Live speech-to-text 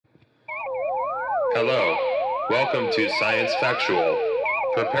Hello, welcome to Science Factual.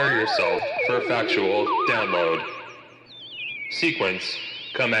 Prepare yourself for factual download. Sequence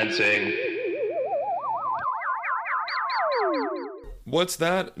commencing. What's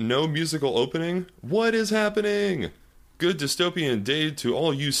that? No musical opening? What is happening? Good dystopian day to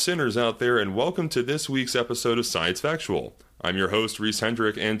all you sinners out there, and welcome to this week's episode of Science Factual. I'm your host, Reese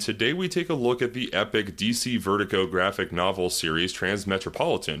Hendrick, and today we take a look at the epic DC Vertigo graphic novel series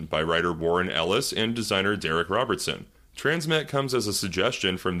Transmetropolitan by writer Warren Ellis and designer Derek Robertson. Transmet comes as a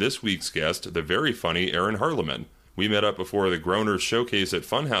suggestion from this week's guest, the very funny Aaron Harleman. We met up before the Groaners Showcase at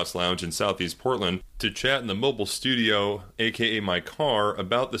Funhouse Lounge in Southeast Portland to chat in the mobile studio, aka my car,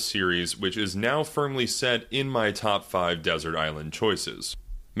 about the series, which is now firmly set in my top 5 desert island choices.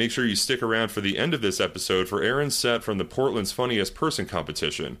 Make sure you stick around for the end of this episode for Aaron's set from the Portland's Funniest Person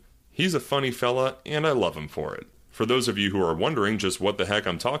competition. He's a funny fella, and I love him for it. For those of you who are wondering just what the heck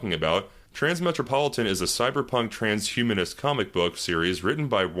I'm talking about, Transmetropolitan is a cyberpunk transhumanist comic book series written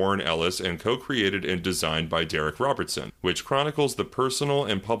by Warren Ellis and co-created and designed by Derek Robertson, which chronicles the personal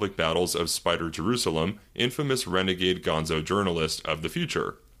and public battles of Spider Jerusalem, infamous renegade gonzo journalist of the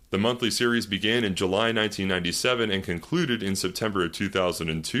future. The monthly series began in July 1997 and concluded in September of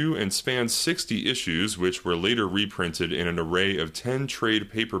 2002 and spans 60 issues, which were later reprinted in an array of 10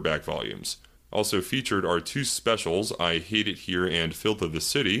 trade paperback volumes. Also featured are 2 specials, I Hate It Here and Filth of the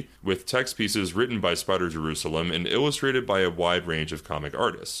City, with text pieces written by Spider Jerusalem and illustrated by a wide range of comic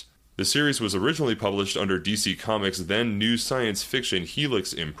artists. The series was originally published under DC Comics' then new science fiction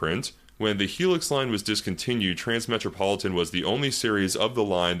Helix imprint. When the Helix line was discontinued, Transmetropolitan was the only series of the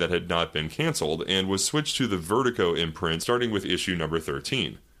line that had not been canceled, and was switched to the Vertigo imprint starting with issue number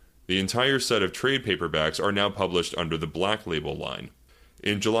 13. The entire set of trade paperbacks are now published under the Black Label line.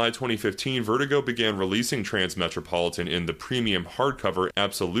 In July 2015, Vertigo began releasing Transmetropolitan in the premium hardcover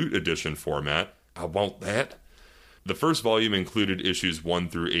Absolute Edition format. I want that! The first volume included issues 1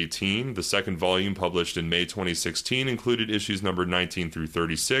 through 18, the second volume, published in May 2016, included issues number 19 through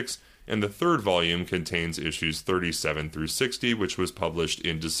 36, and the third volume contains issues 37 through 60, which was published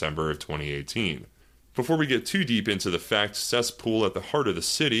in December of 2018. Before we get too deep into the fact cesspool at the heart of the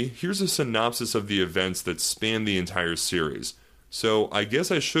city, here's a synopsis of the events that span the entire series. So I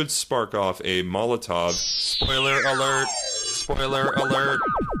guess I should spark off a Molotov, spoiler alert,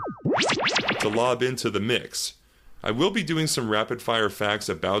 to lob into the mix. I will be doing some rapid-fire facts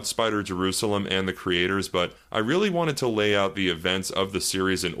about Spider Jerusalem and the creators, but I really wanted to lay out the events of the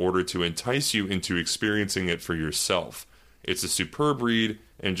series in order to entice you into experiencing it for yourself. It's a superb read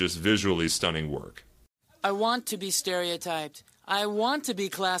and just visually stunning work. I want to be stereotyped. I want to be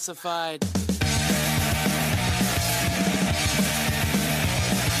classified.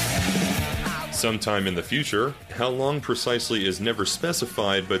 Sometime in the future, how long precisely is never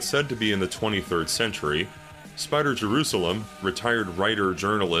specified but said to be in the 23rd century, Spider Jerusalem, retired writer,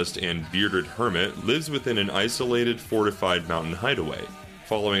 journalist, and bearded hermit, lives within an isolated, fortified mountain hideaway.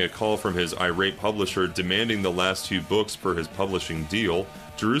 Following a call from his irate publisher demanding the last 2 books per his publishing deal,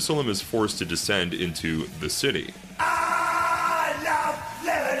 Jerusalem is forced to descend into the city. I love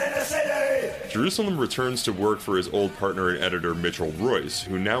living in the city! Jerusalem returns to work for his old partner and editor Mitchell Royce,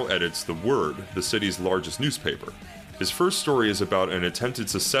 who now edits The Word, the city's largest newspaper. His first story is about an attempted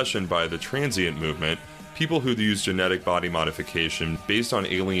secession by the transient movement, people who use genetic body modification based on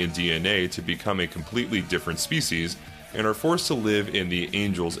alien DNA to become a completely different species and are forced to live in the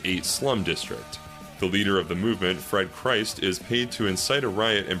Angels 8 slum district. The leader of the movement, Fred Christ, is paid to incite a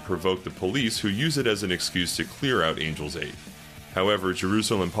riot and provoke the police, who use it as an excuse to clear out Angels 8. However,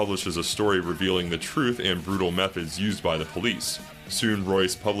 Jerusalem publishes a story revealing the truth and brutal methods used by the police. Soon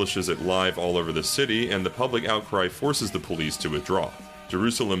Royce publishes it live all over the city, and the public outcry forces the police to withdraw.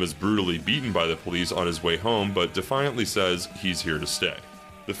 Jerusalem is brutally beaten by the police on his way home, but defiantly says he's here to stay.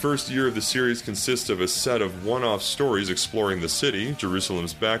 The first year of the series consists of a set of one-off stories exploring the city,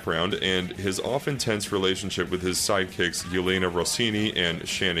 Jerusalem's background, and his often tense relationship with his sidekicks Yelena Rossini and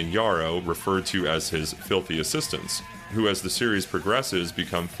Shannon Yarrow, referred to as his filthy assistants, who as the series progresses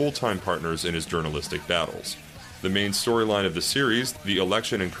become full-time partners in his journalistic battles. The main storyline of the series, the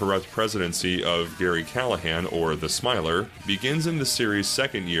election and corrupt presidency of Gary Callahan, or the Smiler, begins in the series'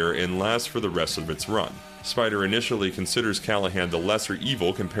 second year and lasts for the rest of its run. Spider initially considers Callahan the lesser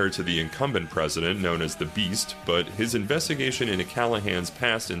evil compared to the incumbent president, known as the Beast, but his investigation into Callahan's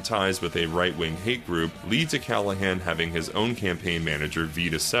past and ties with a right-wing hate group lead to Callahan having his own campaign manager,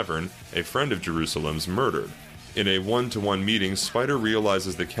 Vita Severn, a friend of Jerusalem's, murdered. In a one-to-one meeting, Spider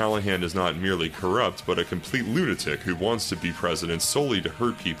realizes that Callahan is not merely corrupt, but a complete lunatic who wants to be president solely to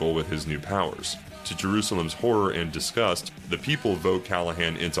hurt people with his new powers. To Jerusalem's horror and disgust, the people vote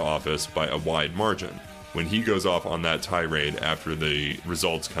Callahan into office by a wide margin. When he goes off on that tirade after the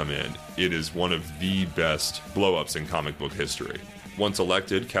results come in, it is one of the best blow-ups in comic book history. Once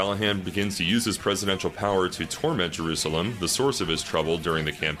elected, Callahan begins to use his presidential power to torment Jerusalem, the source of his trouble during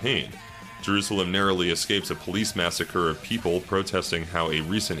the campaign. Jerusalem narrowly escapes a police massacre of people protesting how a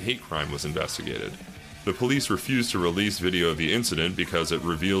recent hate crime was investigated. The police refuse to release video of the incident because it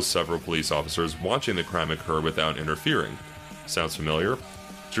reveals several police officers watching the crime occur without interfering. Sounds familiar?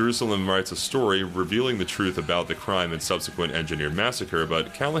 Jerusalem writes a story revealing the truth about the crime and subsequent engineered massacre,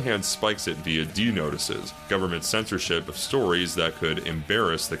 but Callahan spikes it via D-notices, government censorship of stories that could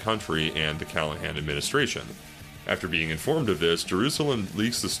embarrass the country and the Callahan administration. After being informed of this, Jerusalem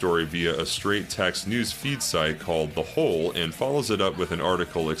leaks the story via a straight-text news feed site called The Hole and follows it up with an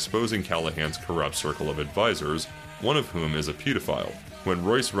article exposing Callahan's corrupt circle of advisors, one of whom is a pedophile. When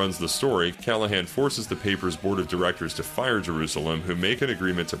Royce runs the story, Callahan forces the paper's board of directors to fire Jerusalem, who make an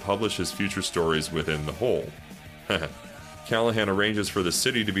agreement to publish his future stories within The Hole. Callahan arranges for the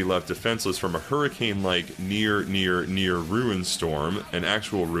city to be left defenseless from a hurricane-like near ruin storm. An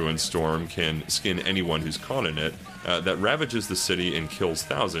actual ruin storm can skin anyone who's caught in it, that ravages the city and kills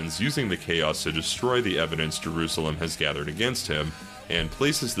thousands, using the chaos to destroy the evidence Jerusalem has gathered against him, and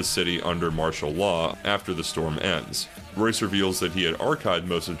places the city under martial law after the storm ends. Royce reveals that he had archived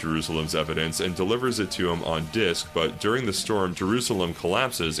most of Jerusalem's evidence and delivers it to him on disk, but during the storm, Jerusalem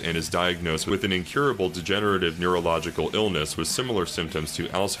collapses and is diagnosed with an incurable degenerative neurological illness with similar symptoms to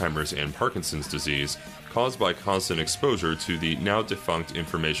Alzheimer's and Parkinson's disease, caused by constant exposure to the now-defunct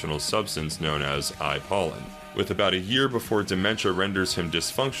informational substance known as I-pollen. With about a year before dementia renders him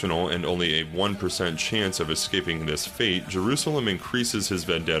dysfunctional and only a 1% chance of escaping this fate, Jerusalem increases his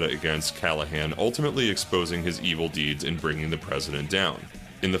vendetta against Callahan, ultimately exposing his evil deeds and bringing the president down.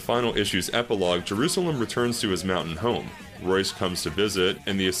 In the final issue's epilogue, Jerusalem returns to his mountain home. Royce comes to visit,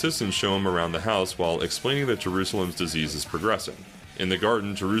 and the assistants show him around the house while explaining that Jerusalem's disease is progressing. In the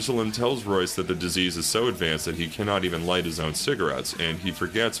garden, Jerusalem tells Royce that the disease is so advanced that he cannot even light his own cigarettes, and he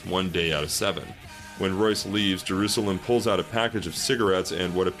forgets 1 day out of 7. When Royce leaves, Jerusalem pulls out a package of cigarettes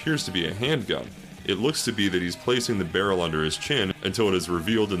and what appears to be a handgun. It looks to be that he's placing the barrel under his chin until it is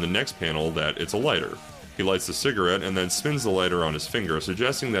revealed in the next panel that it's a lighter. He lights the cigarette and then spins the lighter on his finger,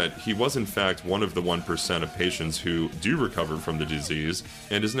 suggesting that he was in fact one of the 1% of patients who do recover from the disease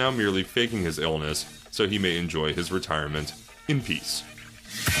and is now merely faking his illness so he may enjoy his retirement in peace.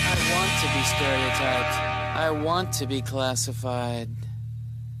 I want to be stereotyped. I want to be classified.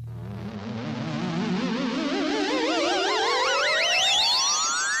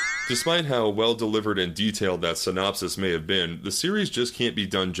 Despite how well delivered and detailed that synopsis may have been, the series just can't be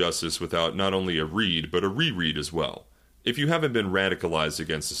done justice without not only a read, but a reread as well. If you haven't been radicalized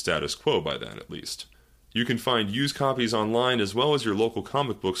against the status quo by then, at least. You can find used copies online as well as your local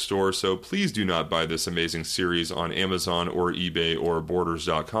comic book store, so please do not buy this amazing series on Amazon or eBay or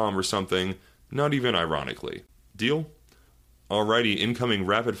Borders.com or something, not even ironically. Deal? Alrighty, incoming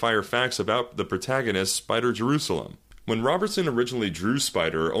rapid-fire facts about the protagonist, Spider Jerusalem. When Robertson originally drew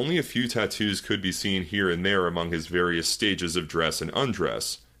Spider, only a few tattoos could be seen here and there among his various stages of dress and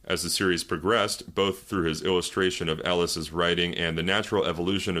undress. As the series progressed, both through his illustration of Ellis's writing and the natural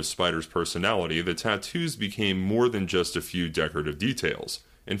evolution of Spider's personality, the tattoos became more than just a few decorative details.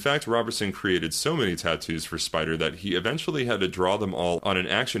 In fact, Robertson created so many tattoos for Spider that he eventually had to draw them all on an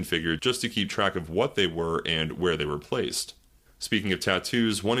action figure just to keep track of what they were and where they were placed. Speaking of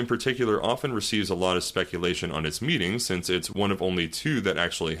tattoos, one in particular often receives a lot of speculation on its meaning since it's one of only 2 that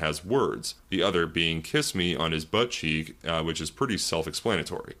actually has words, the other being "kiss me" on his butt cheek, which is pretty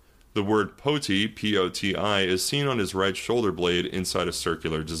self-explanatory. The word poti, P-O-T-I, is seen on his right shoulder blade inside a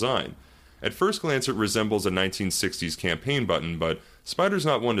circular design. At first glance it resembles a 1960s campaign button, but Spider's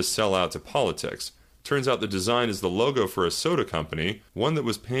not one to sell out to politics. Turns out the design is the logo for a soda company, one that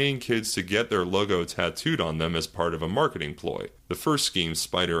was paying kids to get their logo tattooed on them as part of a marketing ploy, the first scheme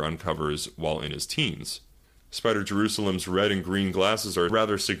Spider uncovers while in his teens. Spider Jerusalem's red and green glasses are a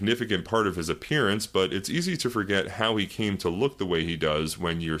rather significant part of his appearance, but it's easy to forget how he came to look the way he does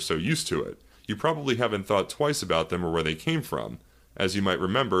when you're so used to it. You probably haven't thought twice about them or where they came from. As you might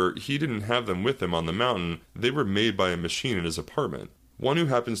remember, he didn't have them with him on the mountain, they were made by a machine in his apartment. One who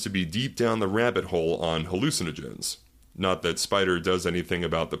happens to be deep down the rabbit hole on hallucinogens. Not that Spider does anything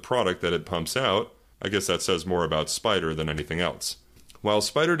about the product that it pumps out. I guess that says more about Spider than anything else. While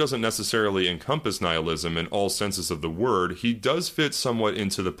Spider doesn't necessarily encompass nihilism in all senses of the word, he does fit somewhat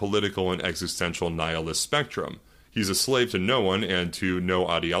into the political and existential nihilist spectrum. He's a slave to no one and to no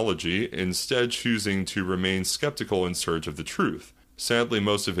ideology, instead choosing to remain skeptical in search of the truth. Sadly,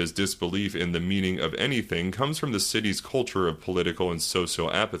 most of his disbelief in the meaning of anything comes from the city's culture of political and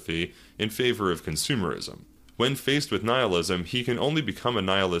social apathy in favor of consumerism. When faced with nihilism, he can only become a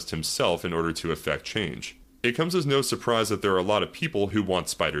nihilist himself in order to effect change. It comes as no surprise that there are a lot of people who want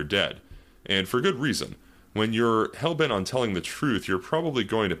Spider dead. And for good reason. When you're hell-bent on telling the truth, you're probably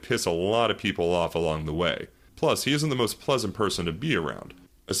going to piss a lot of people off along the way. Plus, he isn't the most pleasant person to be around.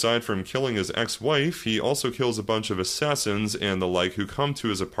 Aside from killing his ex-wife, he also kills a bunch of assassins and the like who come to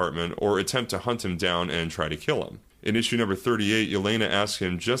his apartment or attempt to hunt him down and try to kill him. In issue number 38, Yelena asks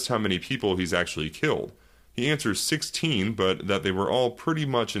him just how many people he's actually killed. He answers 16, but that they were all pretty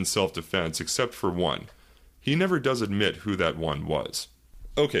much in self-defense except for one. He never does admit who that one was.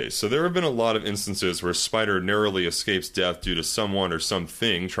 Okay, so there have been a lot of instances where Spider narrowly escapes death due to someone or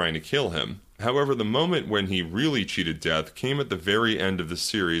something trying to kill him. However, the moment when he really cheated death came at the very end of the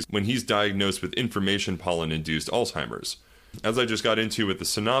series when he's diagnosed with information pollen-induced Alzheimer's. As I just got into with the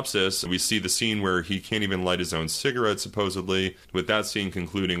synopsis, we see the scene where he can't even light his own cigarette, supposedly, with that scene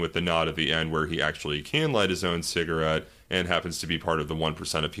concluding with the nod at the end where he actually can light his own cigarette and happens to be part of the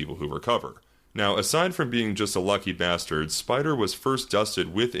 1% of people who recover. Now, aside from being just a lucky bastard, Spider was first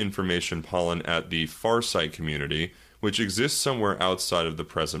dusted with information pollen at the Farsight community, which exists somewhere outside of the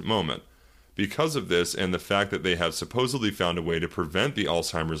present moment. Because of this, and the fact that they have supposedly found a way to prevent the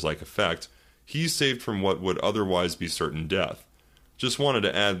Alzheimer's-like effect, he's saved from what would otherwise be certain death. Just wanted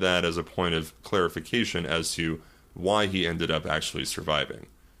to add that as a point of clarification as to why he ended up actually surviving.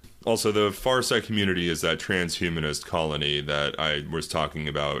 Also, the Farsight community is that transhumanist colony that I was talking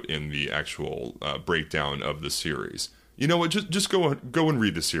about in the actual breakdown of the series. You know what, just go and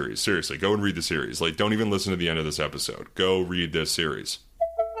read the series. Seriously, go and read the series. Like, don't even listen to the end of this episode. Go read this series.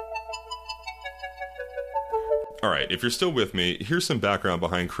 Alright, if you're still with me, here's some background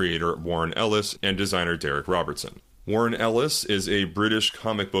behind creator Warren Ellis and designer Derek Robertson. Warren Ellis is a British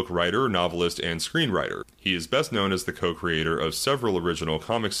comic book writer, novelist, and screenwriter. He is best known as the co-creator of several original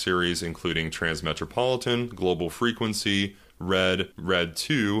comic series including Transmetropolitan, Global Frequency, Red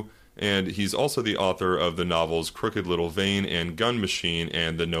 2, and he's also the author of the novels Crooked Little Vein and Gun Machine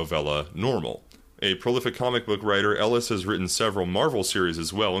and the novella Normal. A prolific comic book writer, Ellis has written several Marvel series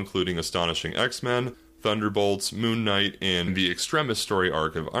as well, including Astonishing X-Men, Thunderbolts, Moon Knight, and the Extremis story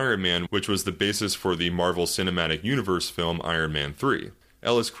arc of Iron Man, which was the basis for the Marvel Cinematic Universe film Iron Man 3.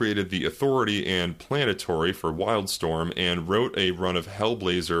 Ellis created The Authority and Planetory for Wildstorm, and wrote a run of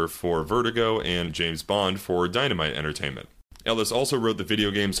Hellblazer for Vertigo and James Bond for Dynamite Entertainment. Ellis also wrote the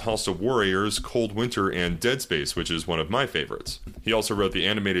video games Hostile Warriors, Cold Winter, and Dead Space, which is one of my favorites. He also wrote the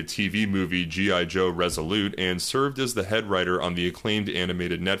animated TV movie G.I. Joe Resolute, and served as the head writer on the acclaimed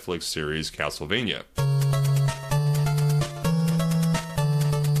animated Netflix series Castlevania.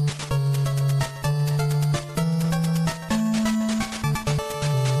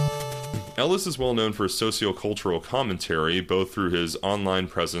 Ellis is well known for sociocultural commentary, both through his online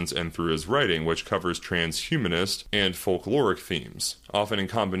presence and through his writing, which covers transhumanist and folkloric themes, often in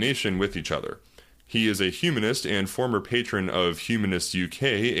combination with each other. He is a humanist and former patron of Humanist UK,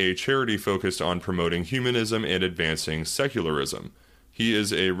 a charity focused on promoting humanism and advancing secularism. He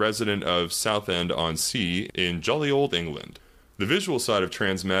is a resident of Southend-on-Sea in jolly old England. The visual side of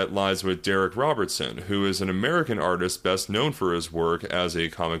Transmet lies with Derek Robertson, who is an American artist best known for his work as a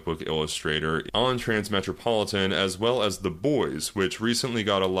comic book illustrator on Transmetropolitan, as well as The Boys, which recently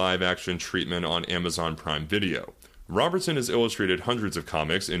got a live-action treatment on Amazon Prime Video. Robertson has illustrated hundreds of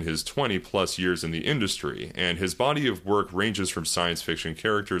comics in his 20-plus years in the industry, and his body of work ranges from science fiction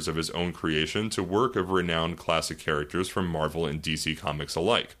characters of his own creation to work of renowned classic characters from Marvel and DC Comics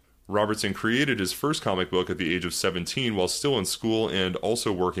alike. Robertson created his first comic book at the age of 17 while still in school and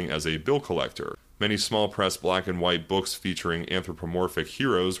also working as a bill collector. Many small press black and white books featuring anthropomorphic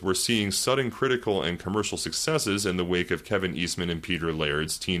heroes were seeing sudden critical and commercial successes in the wake of Kevin Eastman and Peter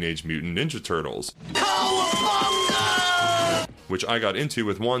Laird's Teenage Mutant Ninja Turtles, which I got into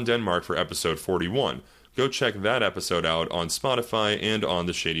with Juan Denmark for episode 41. Go check that episode out on Spotify and on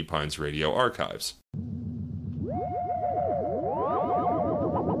the Shady Pines Radio archives.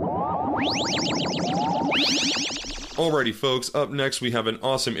 Alrighty folks, up next we have an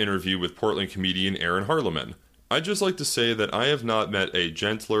awesome interview with Portland comedian Aaron Harleman. I'd just like to say that I have not met a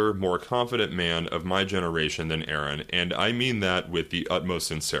gentler, more confident man of my generation than Aaron, and I mean that with the utmost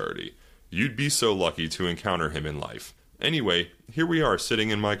sincerity. You'd be so lucky to encounter him in life. Anyway, here we are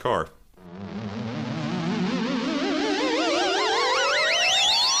sitting in my car.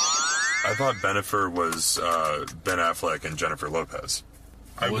 I thought Bennifer was Ben Affleck and Jennifer Lopez.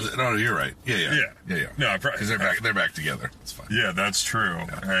 No, you're right. Yeah. No, Because they're back together. It's fine. Yeah, that's true.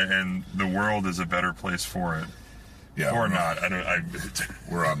 Yeah. And the world is a better place for it. Yeah, or not.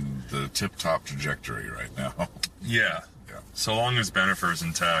 We're on the tip-top trajectory right now. Yeah. Yeah. So long as Bennifer's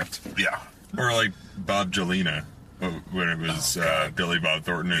intact. Yeah. Or like Bob Jelena, when it was Billy Bob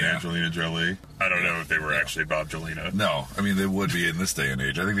Thornton and Angelina Jolie. I don't know if they were actually Bob Jelena. No, I mean, they would be in this day and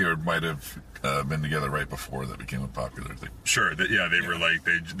age. I think they might have been together right before that became a popular thing. Sure. They were like,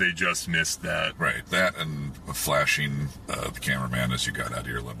 they just missed that. Right. That and flashing the cameraman as you got out of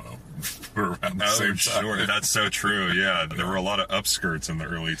your limo were around the same time. Sure. That's so true. Yeah. There were a lot of upskirts in the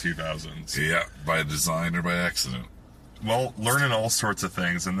early 2000s. Yeah, by design or by accident. Well, learning all sorts of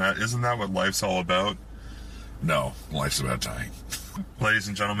things, and isn't that what life's all about? No, life's about dying. Ladies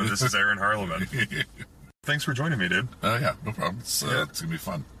and gentlemen, this is Aaron Harleman. Thanks for joining me, dude. Yeah, no problem. It's going to be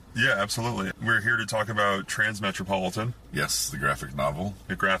fun. Yeah, absolutely. We're here to talk about Transmetropolitan. Yes, the graphic novel.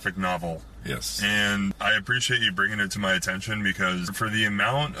 The graphic novel. Yes. And I appreciate you bringing it to my attention because for the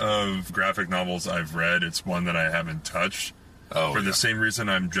amount of graphic novels I've read, it's one that I haven't touched. Oh, For the same reason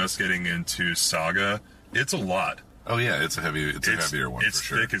I'm just getting into Saga. It's a lot. Oh, yeah, it's a heavier one, It's for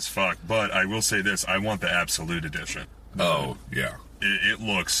sure. thick as fuck, but I will say this, I want the Absolute Edition. Oh, yeah. It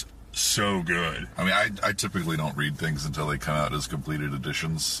looks so good. I mean, I typically don't read things until they come out as completed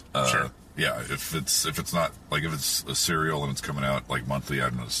editions. Sure. Yeah, if it's not, like, if it's a serial and it's coming out, like, monthly,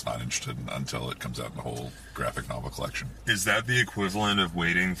 I'm just not interested until it comes out in the whole graphic novel collection. Is that the equivalent of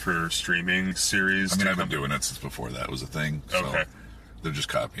waiting for streaming series? I mean, I've been doing it since before that was a thing. So Okay. they're just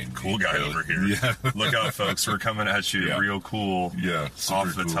copying. Cool guy over here. Yeah. Look out, folks. We're coming at you real cool. Yeah.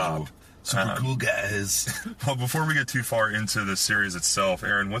 Off the cool. top. Super cool guys. Well, before we get too far into the series itself,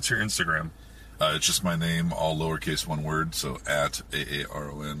 Aaron, what's your Instagram? It's just my name, all lowercase, one word. So at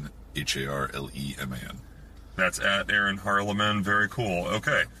AARONHARLEMAN. That's at Aaron Harleman. Very cool.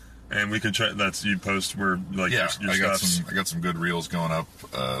 Okay. And we can check. That's you post where like Yeah, your I got stuff's- some good reels going up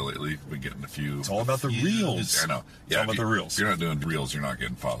lately. Been getting a few. It's all about the reels. I know. It's all about the reels. If you're not doing reels, you're not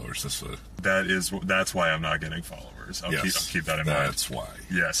getting followers. That's why I'm not getting followers. I'll keep that in mind. That's why.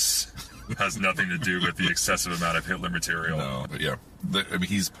 Yes. Has nothing to do with the excessive amount of Hitler material. No, but yeah, I mean,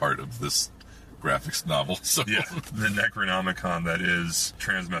 he's part of this graphics novel. So Yeah, the Necronomicon that is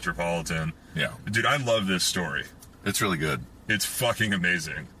Transmetropolitan. yeah, Dude, I love this story. it's really good. It's fucking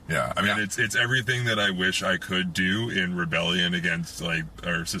amazing. Yeah, I mean, It's everything that I wish I could do in rebellion against like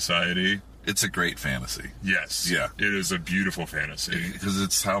our society. it's a great fantasy Yes. Yeah. It is a beautiful fantasy. because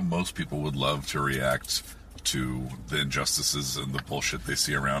it's how most people would love to react to the injustices and the bullshit they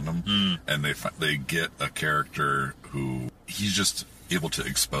see around them, and they get a character who he's just able to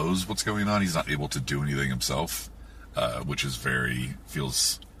expose what's going on. He's not able to do anything himself, which is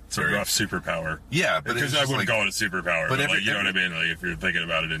feels. It's a rough superpower. Yeah, but because it's I just wouldn't like- call it a superpower. But every- like, you know what I mean? Like, if you're thinking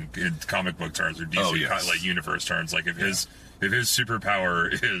about it in comic book terms or DC Oh, yes. like universe terms, like if his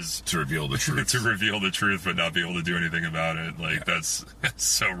superpower is to reveal the truth. to reveal the truth but not be able to do anything about it, like that's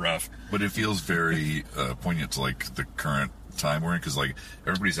so rough. But it feels very poignant to like the current time we're in, because like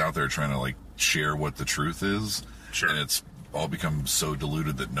everybody's out there trying to like share what the truth is, Sure. and it's all become so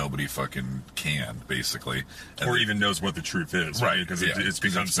diluted that nobody fucking can, basically, and Or even knows what the truth is, Right, Because yeah. it's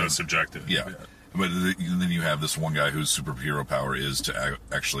become so Because subjective. yeah. But then you have this one guy whose superhero power is to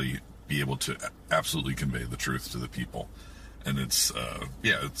actually be able to absolutely convey the truth to the people, and it's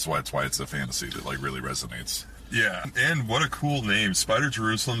it's why it's a fantasy that like really resonates. Yeah, and what a cool name. Spider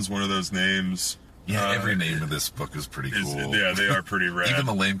Jerusalem's one of those names. Yeah, every name of this book is pretty cool. Yeah, they are pretty rad. Even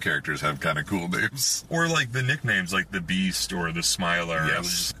the lame characters have kind of cool names. Or like the nicknames, like the Beast or the Smiler. Yes. It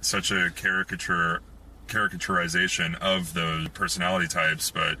was such a caricaturization of those personality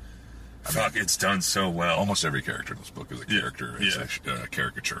types, but fuck, it's done so well. Almost every character in this book is a character. It's a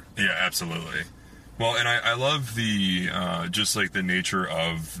caricature. Yeah, absolutely. Well, and I love the just like the nature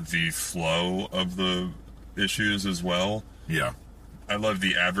of the flow of the issues as well. Yeah. I love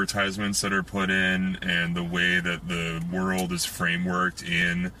the advertisements that are put in and the way that the world is frameworked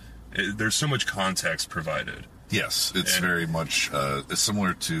in. There's so much context provided. Yes, it's very much it's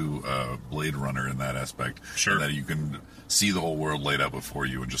similar to Blade Runner in that aspect. Sure. In that you can see the whole world laid out before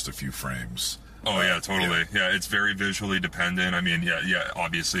you in just a few frames. Oh, yeah, totally. Yeah, it's very visually dependent. I mean, yeah,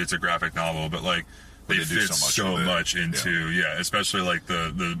 obviously it's a graphic novel, but like they they do fit so much with it. into, especially like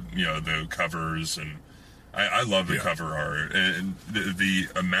the the covers, and I love the cover art and the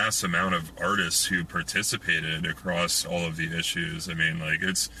mass amount of artists who participated across all of the issues. I mean, like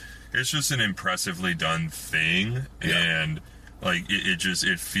it's just an impressively done thing, and like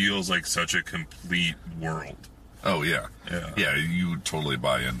it feels like such a complete world. Oh yeah, Yeah. You totally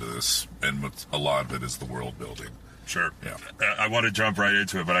buy into this, and a lot of it is the world building. Sure. Yeah. I want to jump right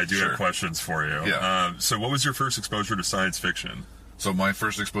into it, but I do have questions for you. Yeah. So what was your first exposure to science fiction? So my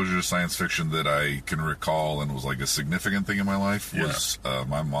first exposure to science fiction that I can recall and was like a significant thing in my life was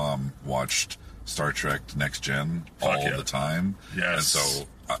my mom watched Star Trek Next Gen all the time. Yes. And so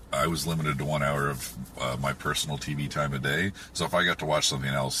I was limited to 1 hour of my personal TV time a day. So if I got to watch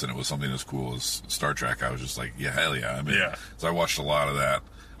something else and it was something as cool as Star Trek, I was just like, yeah, hell yeah. So I watched a lot of that.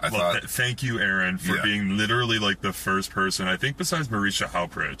 Thank you, Aaron, for being literally like the first person, I think besides Marisha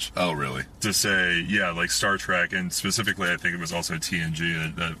Halpridge. Oh, really? To say, like Star Trek, and specifically I think it was also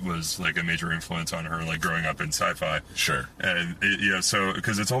TNG that was like a major influence on her, like growing up in sci-fi. Sure. And so,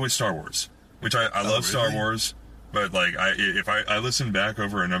 because it's always Star Wars, which I love really? Star Wars, but like if I listen back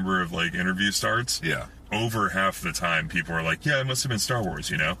over a number of like interview starts, over half the time people are like, it must have been Star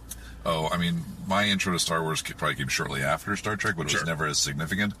Wars, Oh, I mean, my intro to Star Wars probably came shortly after Star Trek, but it was never as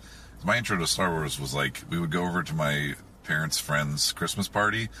significant. My intro to Star Wars was like, we would go over to my parents' friends' Christmas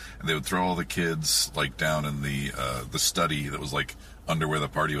party, and they would throw all the kids like down in the study that was like under where the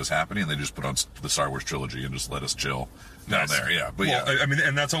party was happening, and they just put on the Star Wars trilogy and just let us chill down there. Yeah, but I mean,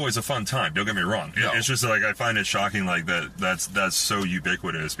 and that's always a fun time. Don't get me wrong. No. It's just like I find it shocking, like that's so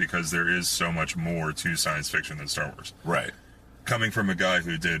ubiquitous because there is so much more to science fiction than Star Wars. Right. Coming from a guy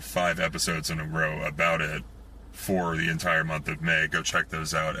who did 5 episodes in a row about it for the entire month of May, go check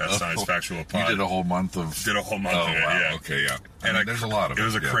those out at Science Factual Pod. You did a whole month of... Did a whole month of it, wow. Okay, yeah. And there's a lot of it. It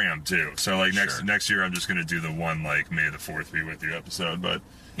was a cram, too. So, like, next year I'm just going to do the one, like, May the 4th be with you episode, but...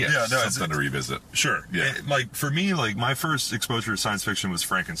 something to revisit. Sure. Yeah. Like, for me, like, my first exposure to science fiction was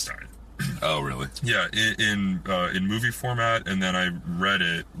Frankenstein. Oh, really? Yeah, in movie format, and then I read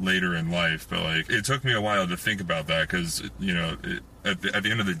it later in life. But like, it took me a while to think about that because at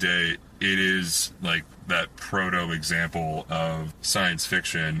the end of the day, it is like that proto example of science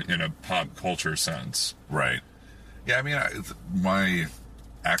fiction in a pop culture sense. Right. Yeah, I mean, my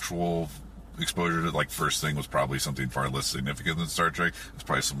actual exposure to like first thing was probably something far less significant than Star Trek. It's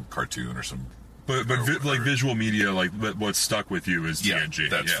probably some cartoon or some. But like visual media, like what stuck with you is TNG.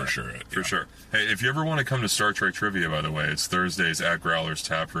 That's for sure. For sure. Hey, if you ever want to come to Star Trek trivia, by the way, it's Thursdays at Growler's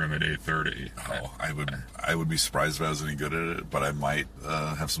Tap Room at 8:30. Oh, I would be surprised if I was any good at it, but I might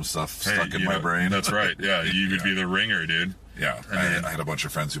have some stuff stuck in my brain. That's right. Yeah, you would be the ringer, dude. Yeah, I had a bunch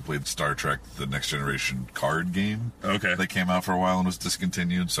of friends who played Star Trek, the Next Generation card game. Okay. They came out for a while and was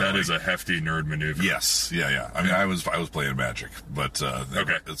discontinued. So that is a hefty nerd maneuver. Yes, yeah. I mean, I was playing Magic, but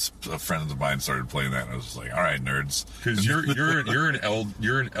it's a friend of mine started playing that, and I was just like, all right, nerds. Because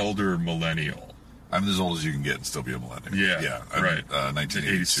you're an elder millennial. I'm as old as you can get and still be a millennial. Yeah. I'm, right.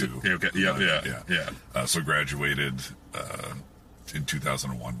 1982. Okay. Yeah. So graduated. In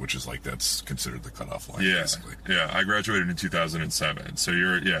 2001, which is like that's considered the cutoff line. Basically. Yeah. I graduated in 2007, so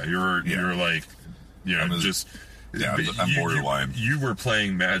you're like, I'm borderline. You were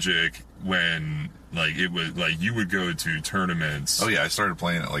playing Magic when like it was like you would go to tournaments. Oh yeah, I started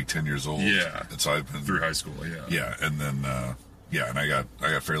playing at like 10 years old. Yeah, and so I've been through high school. Yeah, and then and I got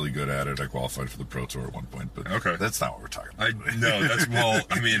fairly good at it. I qualified for the Pro Tour at one point, but that's not what we're talking about. No, that's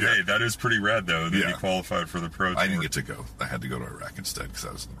hey, that is pretty rad though that you qualified for the Pro Tour. I didn't get to go. I had to go to Iraq instead because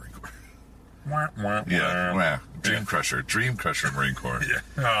I was in the Marine Corps. Dream Crusher Marine Corps.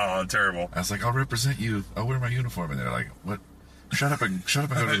 Oh, terrible. I was like, I'll represent you. I'll wear my uniform, and they're like, what? Shut up and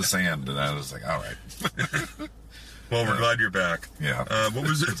go to the sand. And I was like, all right. Well, we're glad you're back. Yeah. What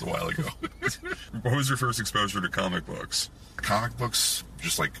was it? It was a while ago. What was your first exposure to comic books? Comic books,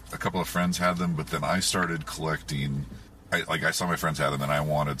 just like a couple of friends had them, but then I started collecting. I saw my friends had them, and I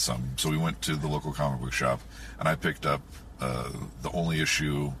wanted some. So we went to the local comic book shop, and I picked up the only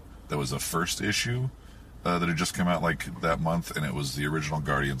issue that was a first issue that had just come out like that month, and it was the original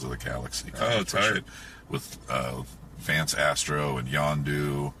Guardians of the Galaxy. Oh, tight. With Vance Astro and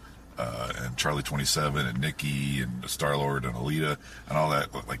Yondu. And Charlie 27 and Nikki and Star-Lord and Alita and all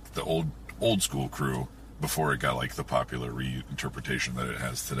that, like the old school crew before it got like the popular reinterpretation that it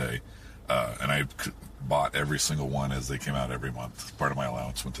has today. And I bought every single one as they came out every month. Part of my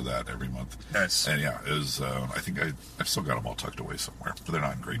allowance went to that every month. Yes. And yeah, it was, I think I've still got them all tucked away somewhere, but they're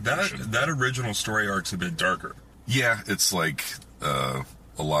not in great condition. That original story arc's a bit darker. Yeah, it's like a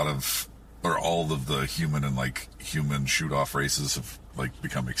lot of, or all of the human and like human shoot-off races have like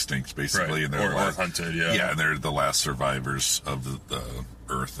become extinct basically, right. And they're or hunted, and they're the last survivors of the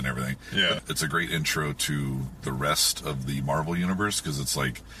Earth and everything. Yeah, but it's a great intro to the rest of the Marvel universe because it's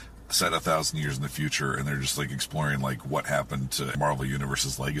like set 1,000 years in the future, and they're just like exploring like what happened to Marvel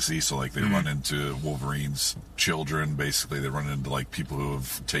Universe's legacy. So like they run into Wolverine's children, basically. They run into like people who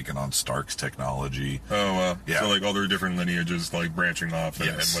have taken on Stark's technology. Oh, yeah. So like all their different lineages like branching off,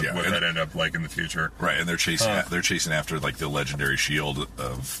 and what that end up like in the future. Right, and they're chasing after like the legendary shield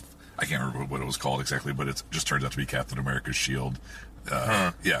of. I can't remember what it was called exactly, but it just turns out to be Captain America's shield.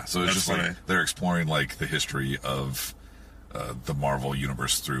 Yeah, so it's That's just funny. like they're exploring like the history of the Marvel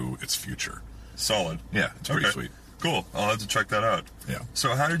universe through its future. Solid. Yeah, it's pretty Okay. sweet. Cool. I'll have to check that out. Yeah.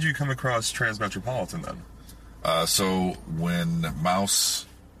 So how did you come across Transmetropolitan then? So when Mouse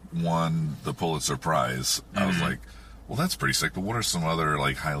won the Pulitzer Prize, I was like, well, that's pretty sick, but what are some other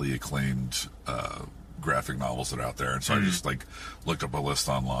like highly acclaimed graphic novels that are out there? And so I just like looked up a list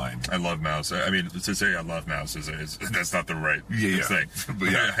online. I love Mouse. I mean, to say I love Mouse is that's not the right thing.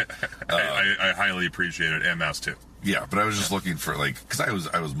 But yeah. I highly appreciate it, and Mouse too. Yeah, but I was just looking for like, because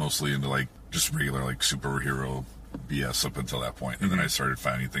I was mostly into like just regular like superhero BS up until that point, and then I started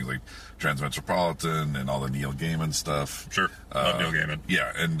finding things like Transmetropolitan and all the Neil Gaiman stuff. Sure, love Neil Gaiman.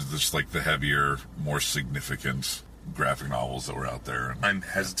 Yeah, and just like the heavier, more significant graphic novels that were out there. And I'm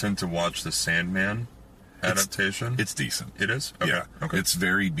hesitant to watch the Sandman adaptation. it's decent. It is? Okay. Yeah. Okay. It's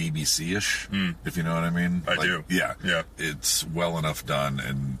very BBC-ish, if you know what I mean. I do. Yeah. Yeah. It's well enough done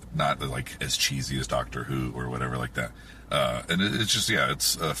and not like as cheesy as Doctor Who or whatever like that. And it's just,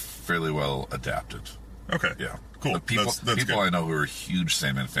 it's fairly well adapted. Okay. Yeah. Cool. But people That's good. I know who are huge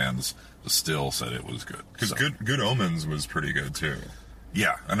Sandman fans still said it was good. Because So, Good Omens was pretty good too.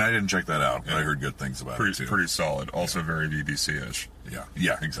 yeah, and I didn't check that out, but I heard good things about it too. Pretty solid. Also very BBC-ish. Yeah.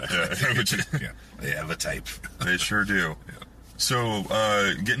 Yeah, exactly. Yeah. Which- Yeah. They have a type. They sure do. So,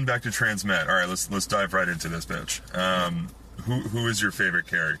 getting back to Transmet. All right, let's dive right into this bitch. Who is your favorite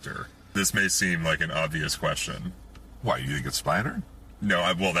character? This may seem like an obvious question. Why, you think it's Spider?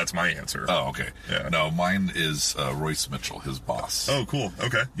 No, well, that's my answer. Oh, okay. Yeah. No, mine is Royce Mitchell, his boss. Oh, cool.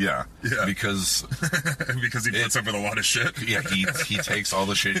 Okay. Yeah. Yeah. Because Because he puts up with a lot of shit. yeah, he takes all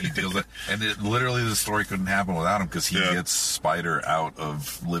the shit, he deals with it, and literally the story couldn't happen without him because he gets Spider out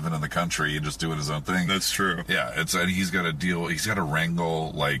of living in the country and just doing his own thing. That's true. Yeah, and he's got to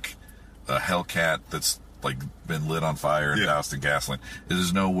wrangle like a Hellcat that's like been lit on fire and doused in gasoline.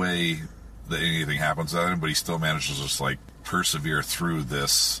 There's no way that anything happens to him, but he still manages to just like persevere through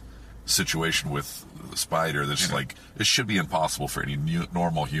this situation with Spider that's like, it should be impossible for any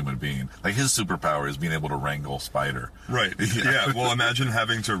normal human being. Like, his superpower is being able to wrangle Spider. Right. Yeah. Well, imagine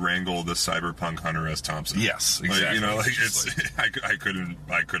having to wrangle the cyberpunk Hunter S. Thompson. Yes, exactly. Like, It's it's just I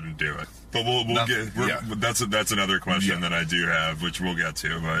couldn't do it. But we'll Nothing- that's another question that I do have, which we'll get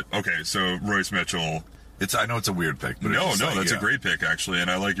to. But okay, so Royce Mitchell. I know it's a weird pick, but That's a great pick actually,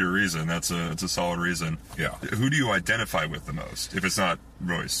 and I like your reason. It's a solid reason. Yeah. Who do you identify with the most? If it's not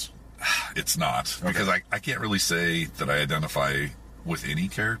Royce. It's not, because I can't really say that I identify with any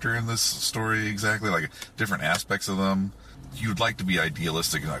character in this story exactly, like different aspects of them. You'd like to be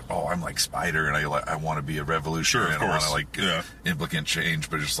idealistic and like, oh, I'm like Spider and I want to be a revolutionary and I want to like implicate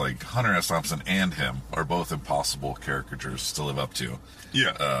change, but just like Hunter S. Thompson and him are both impossible caricatures to live up to.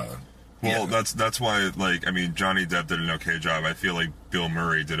 Yeah. Well, that's why, like, I mean, Johnny Depp did an okay job. I feel like Bill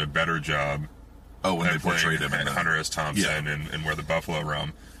Murray did a better job. Oh, when they portrayed him in Hunter S. Thompson and Where the Buffalo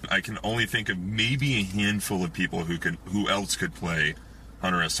Roam. I can only think of maybe a handful of people who else could play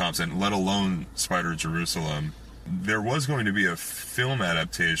Hunter S. Thompson, let alone Spider Jerusalem. There was going to be a film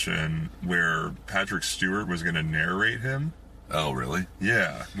adaptation where Patrick Stewart was going to narrate him. Oh, really?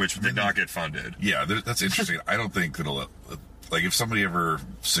 Yeah, which did not get funded. Yeah, that's interesting. I don't think that'll... Like, if somebody ever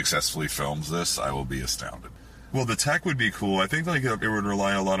successfully films this, I will be astounded. Well, the tech would be cool. I think like it would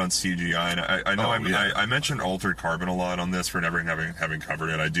rely a lot on CGI, and I know I mentioned Altered Carbon a lot on this for never having covered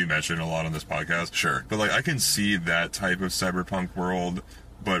it. I do mention it a lot on this podcast. Sure. But like I can see that type of cyberpunk world,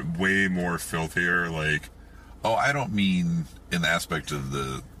 but way more filthier. Like, oh, I don't mean in the aspect of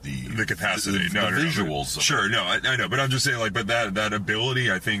the capacity, the visuals. Sure, no, I know, but I'm just saying, like, but that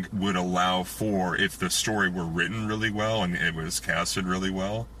ability, I think, would allow for, if the story were written really well and it was casted really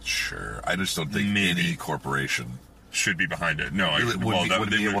well. Sure, I just don't think any corporation should be behind it. No, would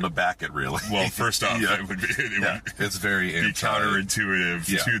be able to back it, really. Well, first off, it would it's very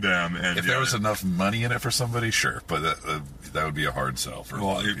counterintuitive to them. And if there was enough money in it for somebody, sure, but that would be a hard sell for a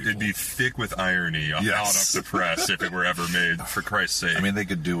lot of people. It'd be thick with irony hot off the press if it were ever made, for Christ's sake. I mean, they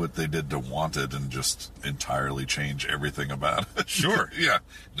could do what they did to Wanted and just entirely change everything about it. Sure. Yeah.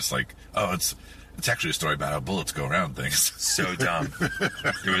 Just like, oh, it's actually a story about how bullets go around things. So dumb.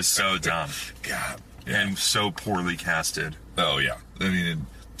 It was so dumb. God. Yeah. And so poorly casted. Oh, yeah. I mean,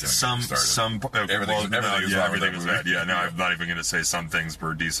 everything was bad. Yeah, no, I'm not even going to say some things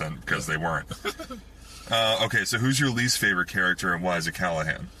were decent because they weren't. Okay, so who's your least favorite character and why is it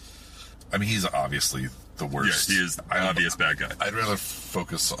Callahan? I mean, he's obviously the worst. Yeah, he is the obvious bad guy. I'd rather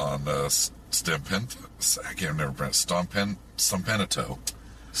focus on Stampento. I can't remember pronounce Stampenito.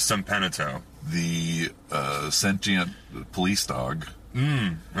 Stampenito. The sentient police dog.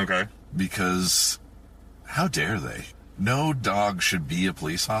 Okay. Because how dare they? no dog should be a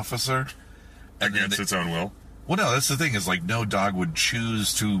police officer. Against its own will? Well, no, that's the thing, is like no dog would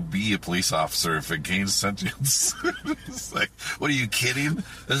choose to be a police officer if it gains sentience. It's like, what are you kidding?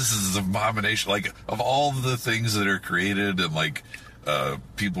 This is an abomination. Like, of all the things that are created and like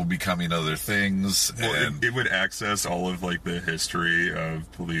people becoming other things, well, and it would access all of like the history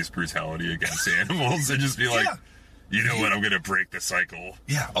of police brutality against animals and just be like, you know what? I'm going to break the cycle.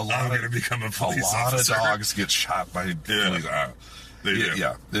 Yeah, I'm going to become a police officer. A lot of dogs get shot by police. They do.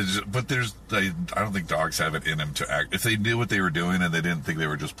 Yeah. But I don't think dogs have it in them to act. If they knew what they were doing and they didn't think they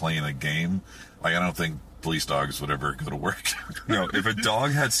were just playing a game, like, I don't think police dogs would ever go to work. No, if a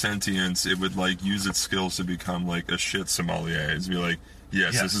dog had sentience, it would like use its skills to become like a shit sommelier. It'd be like,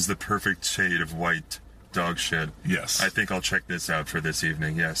 yes, this is the perfect shade of white dog shit. Yes. I think I'll check this out for this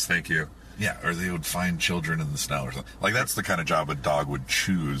evening. Yes, thank you. Yeah, or they would find children in the snow or something. Like, that's the kind of job a dog would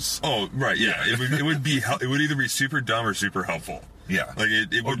choose. Oh, right, yeah. It would be it would either be super dumb or super helpful. Yeah. Like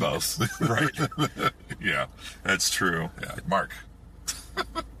it or would both. Right. Yeah. That's true. Yeah. Mark.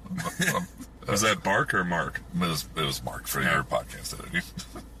 Was that Bark or Mark? It was Mark for your podcast editing.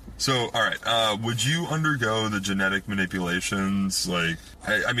 So, all right, would you undergo the genetic manipulations? Like,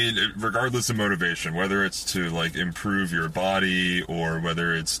 I mean, regardless of motivation, whether it's to, like, improve your body or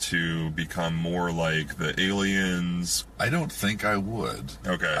whether it's to become more like the aliens? I don't think I would.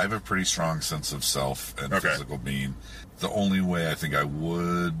 Okay. I have a pretty strong sense of self and physical being. The only way I think I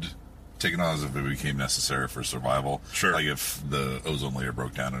would take it on is if it became necessary for survival. Sure. Like if the ozone layer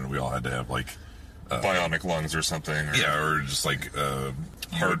broke down and we all had to have, like, bionic lungs or something. Or just like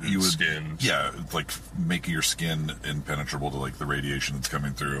hard skin. Yeah, like making your skin impenetrable to like the radiation that's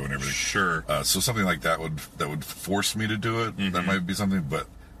coming through and everything. Sure. So something like that would force me to do it. Mm-hmm. That might be something, but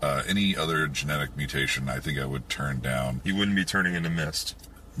any other genetic mutation, I think I would turn down. You wouldn't be turning into mist.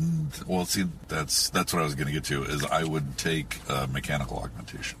 Well, see, that's what I was going to get to. Is I would take mechanical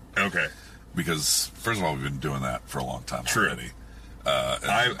augmentation. Okay. Because first of all, we've been doing that for a long time already.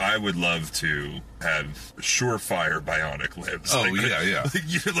 I would love to have surefire bionic limbs. Oh, like, yeah.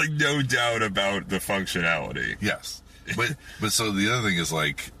 Like no doubt about the functionality. Yes. But so the other thing is,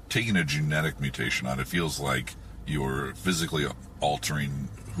 like, taking a genetic mutation on it feels like you're physically altering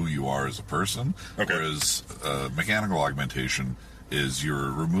who you are as a person. Okay. Whereas mechanical augmentation is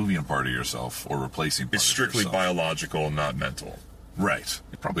you're removing a part of yourself or replacing part It's strictly of yourself. biological, not mental. Right.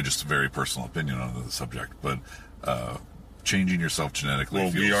 Probably just a very personal opinion on the subject, but changing yourself genetically.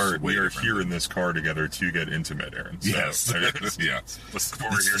 Well, feels we are different. here in this car together to get intimate, Aaron. So, Yes. Yeah. That's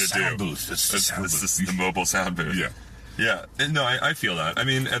what we're here to do. Booth. This This is the mobile sound booth. Yeah. Yeah. And no, I feel that. I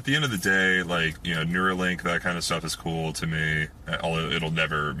mean, at the end of the day, like, you know, Neuralink, that kind of stuff is cool to me. Although it'll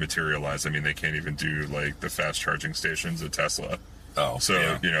never materialize. I mean, they can't even do, like, the fast charging stations at Tesla. Oh, so,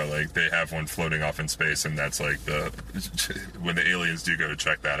 yeah. you know, like, they have one floating off in space, and that's, like, when the aliens do go to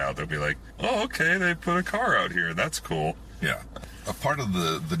check that out, they'll be like, oh, okay, they put a car out here. That's cool. Yeah. A part of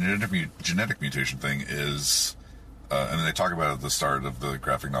the genetic mutation thing is, and they talk about it at the start of the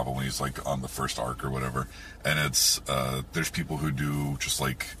graphic novel when he's, like, on the first arc or whatever, and it's, there's people who do just,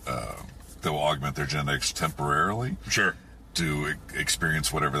 like, they'll augment their genetics temporarily. Sure. To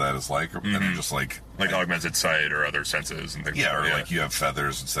experience whatever that is like, and then just like augmented sight or other senses and things. Yeah, like that. or like you have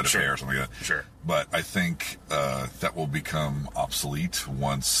feathers instead of hair or something like that. Sure. But I think that will become obsolete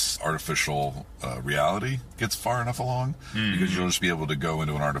once artificial reality gets far enough along, because you'll just be able to go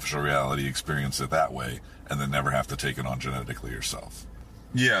into an artificial reality, experience it that way, and then never have to take it on genetically yourself.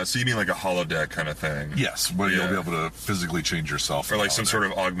 Yeah, so you mean like a holodeck kind of thing? Yes, where you'll be able to physically change yourself. Or like some sort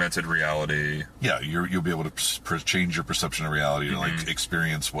of augmented reality. Yeah, you'll be able to change your perception of reality to like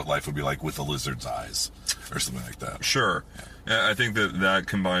experience what life would be like with a lizard's eyes or something like that. Sure. Yeah. I think that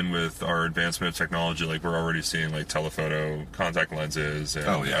combined with our advancement of technology, like we're already seeing like telephoto contact lenses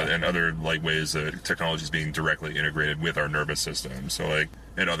and, and other like ways that technology is being directly integrated with our nervous system. So like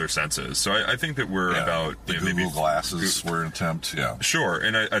in other senses. So I think that we're about the Google glasses were an attempt. Yeah. Sure.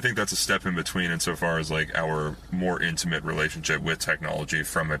 And I think that's a step in between insofar as like our more intimate relationship with technology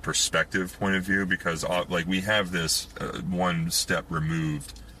from a perspective point of view, because like we have this one step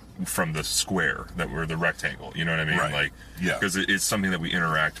removed from the square that we're the rectangle, you know what I mean? Right. Like, yeah, because it's something that we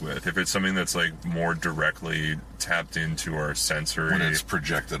interact with. If it's something that's like more directly tapped into our sensory, when it's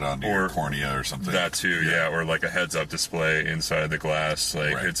projected onto your cornea or something, that too, yeah, or like a heads-up display inside the glass,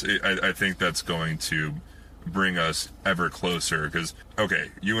 like I think that's going to bring us ever closer, because okay,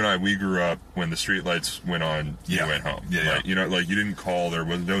 you and I, we grew up when the street lights went on, you went home. Like, you know, like you didn't call, there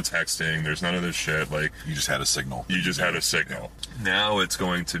was no texting, there's none of this shit, like you just had a signal. You just had a signal. Now it's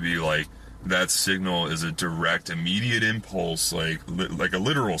going to be like that signal is a direct, immediate impulse, like a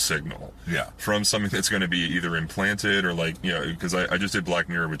literal signal. Yeah. From something that's going to be either implanted or like, you know, because I just did Black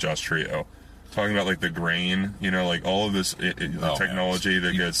Mirror with Josh Trio, talking about like the grain, you know, like all of this technology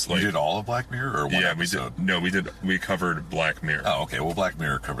that gets like. You did all of Black Mirror or one episode? We covered Black Mirror. Oh, okay. Well, Black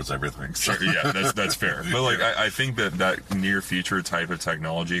Mirror covers everything. So. Sure, yeah, that's fair. But like, I think that near future type of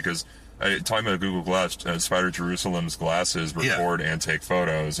technology, because talking about Google Glass, Spider Jerusalem's glasses record and take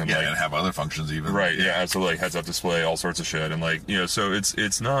photos and and have other functions even. Right. Yeah. Absolutely. Like heads up display, all sorts of shit, and like, you know, so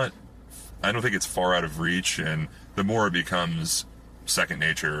it's not. I don't think it's far out of reach, and the more it becomes second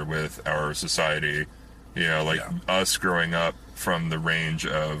nature with our society, you know, like us growing up from the range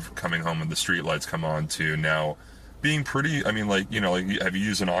of coming home when the street lights come on to now being pretty. I mean, like, you know, like, have you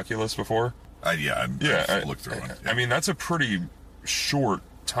used an Oculus before? I've looked through one. I mean, that's a pretty short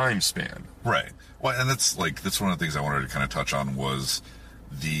time span. Right. Well, and that's one of the things I wanted to kind of touch on was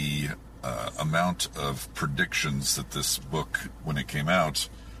the amount of predictions that this book, when it came out,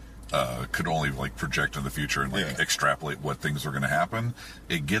 could only like project in the future and like extrapolate what things are going to happen.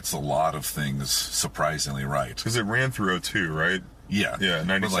 It gets a lot of things surprisingly right. Because it ran through 02, right? Yeah. Yeah,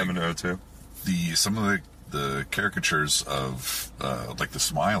 97 to 02. Some of the caricatures of like the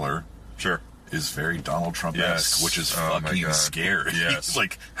Smiler. Sure. Is very Donald Trump-esque, which is fucking scary. Yes.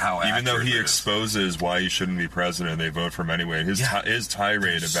 Like how even though he exposes why he shouldn't be president, they vote for him anyway. His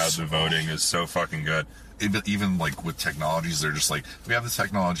tirade about the voting is so fucking good. Even like with technologies, they're just like, we have this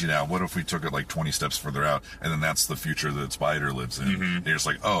technology now. What if we took it like 20 steps further out, and then that's the future that Spider lives in? Mm-hmm. And you're just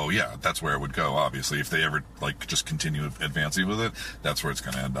like, oh yeah, that's where it would go. Obviously, if they ever like just continue advancing with it, that's where it's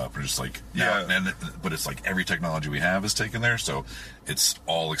going to end up. And just like but it's like every technology we have is taken there, so it's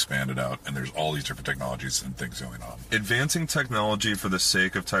all expanded out, and there's all these different technologies and things going on. Advancing technology for the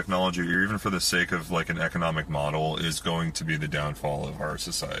sake of technology, or even for the sake of like an economic model, is going to be the downfall of our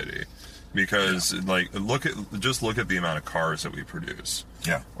society. Because like look at the amount of cars that we produce,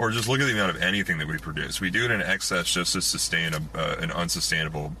 or just look at the amount of anything that we produce. We do it in excess just to sustain an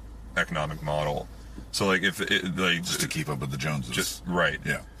unsustainable economic model. So like just to keep up with the Joneses,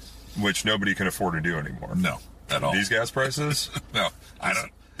 which nobody can afford to do anymore. No, at all. These gas prices. No, I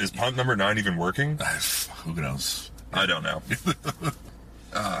don't. Is pump number 9 even working? Who knows? I don't know.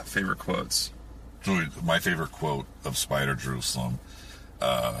 Favorite quotes. So my favorite quote of Spider Jerusalem.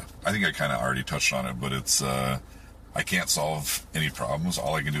 I think I kind of already touched on it, but it's, I can't solve any problems.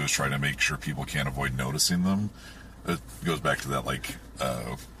 All I can do is try to make sure people can't avoid noticing them. It goes back to that, like,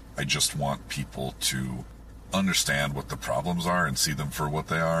 I just want people to understand what the problems are and see them for what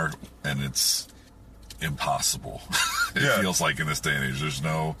they are, and it's impossible. It feels like in this day and age, there's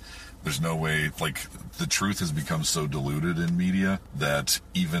no way, like, the truth has become so diluted in media that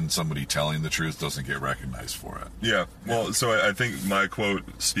even somebody telling the truth doesn't get recognized for it. Yeah. Well, so I think my quote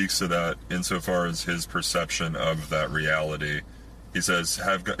speaks to that insofar as his perception of that reality. He says,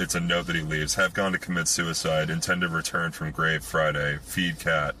 it's a note that he leaves, have gone to commit suicide, intend to return from grave Friday, feed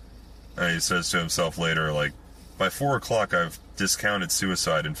cat. And he says to himself later, like, by 4 o'clock, I've discounted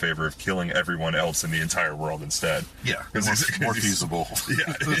suicide in favor of killing everyone else in the entire world instead. Yeah, more feasible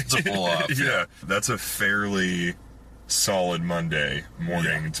to pull off. Yeah, that's a fairly solid Monday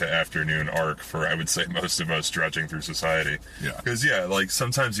morning to afternoon arc for, I would say, most of us drudging through society. Yeah. Because, like,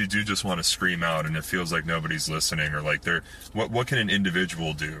 sometimes you do just want to scream out, and it feels like nobody's listening, or like what can an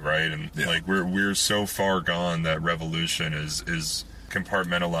individual do, right? And like we're so far gone that revolution is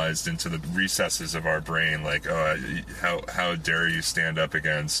compartmentalized into the recesses of our brain, like, how dare you stand up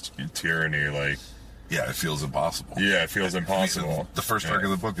against tyranny? Like, it feels impossible. It feels impossible. I mean, the first arc of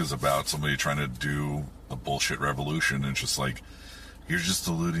the book is about somebody trying to do a bullshit revolution, and it's just like, you're just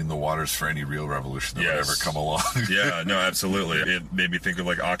diluting the waters for any real revolution that would ever come along. No, absolutely. It made me think of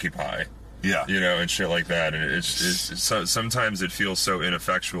like Occupy. Yeah. And shit like that. And it's sometimes it feels so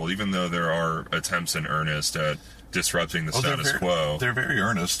ineffectual, even though there are attempts in earnest at disrupting the status quo. They're very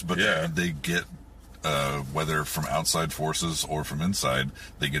earnest, but they get, whether from outside forces or from inside,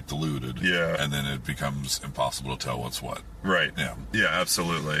 they get diluted. Yeah. And then it becomes impossible to tell what's what. Right. Yeah. Yeah,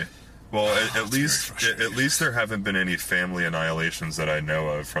 absolutely. Well, at least there haven't been any family annihilations that I know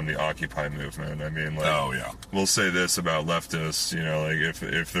of from the Occupy movement. I mean, like, we'll say this about leftists,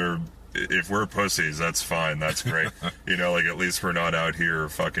 like, if we're pussies, that's fine, that's great. Like, at least we're not out here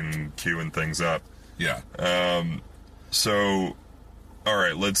fucking queuing things up. Yeah. So, all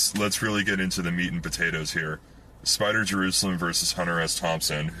right, let's really get into the meat and potatoes here. Spider Jerusalem versus Hunter S.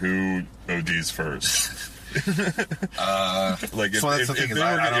 Thompson. Who ODs first? Like,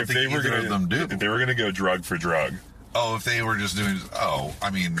 if they were going to go drug for drug, Oh, if they were just doing... Oh, I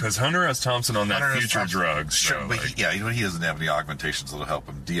mean... Because Hunter S. Thompson on that future drugs. Sure, so, but like, he doesn't have any augmentations that'll help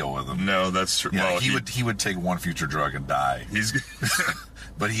him deal with them. No, that's true. Yeah, well, he would take one future drug and die.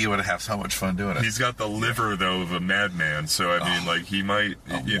 But he would have so much fun doing it. He's got the liver, though, of a madman, so, I mean, like, he might...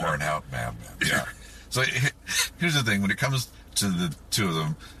 worn-out madman. Yeah. So, here's the thing. When it comes to the two of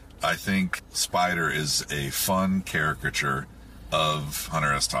them, I think Spider is a fun caricature of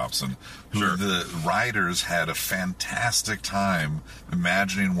Hunter S. Thompson, who the writers had a fantastic time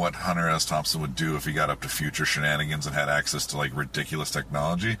imagining what Hunter S. Thompson would do if he got up to future shenanigans and had access to like ridiculous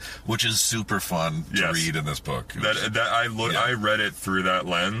technology, which is super fun to read in this book. I read it through that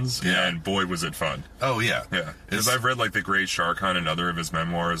lens, and boy was it fun. Oh yeah, because I've read like The Great Shark Hunt and other of his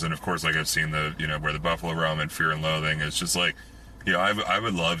memoirs, and of course like I've seen the Where the Buffalo Roam and Fear and Loathing. It's just like, I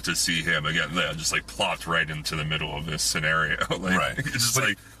would love to see him again, just like plopped right into the middle of this scenario, like just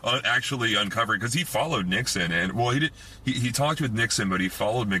like actually uncovering, because he followed Nixon, and he talked with Nixon, but he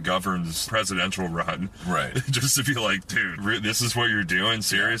followed McGovern's presidential run, right? Just to be like, dude, this is what you're doing,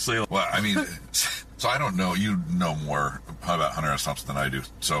 seriously? Yeah. Well, I mean, so I don't know. You know more about Hunter S. Thompson than I do,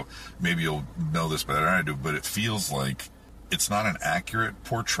 so maybe you'll know this better than I do. But it feels like it's not an accurate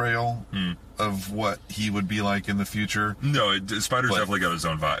portrayal of what he would be like in the future. No, Spider's definitely got his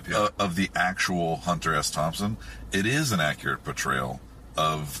own vibe. Yeah. Of the actual Hunter S. Thompson, it is an accurate portrayal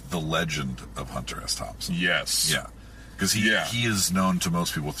of the legend of Hunter S. Thompson. Yes. Yeah. Because he is known to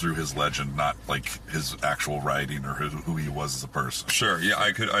most people through his legend, not like his actual writing or who he was as a person. Sure, yeah,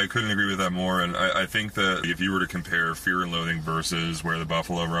 I couldn't agree with that more, and I think that if you were to compare Fear and Loathing versus Where the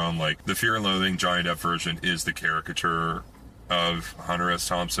Buffalo Roam, like the Fear and Loathing Johnny Depp version is the caricature of Hunter S.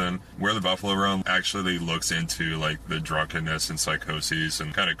 Thompson. Where the Buffalo Roam actually looks into like the drunkenness and psychoses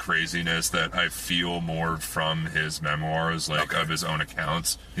and kind of craziness that I feel more from his memoirs, like of his own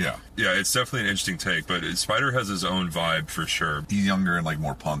accounts. Yeah, it's definitely an interesting take, but Spider has his own vibe for sure. He's younger and like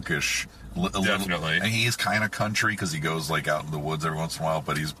more punkish. Definitely. And he's kind of country because he goes like out in the woods every once in a while,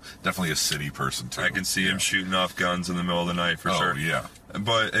 but he's definitely a city person too. I can see him shooting off guns in the middle of the night for sure. Yeah.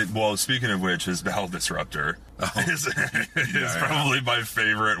 But, speaking of which, his Bowel Disruptor is probably my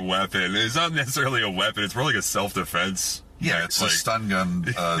favorite weapon. It's not necessarily a weapon, it's more like a self-defense. Yeah, it's a stun gun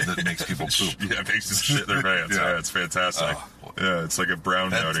that makes people poop. Yeah, it makes them shit their pants. Yeah, it's fantastic. Yeah, it's like a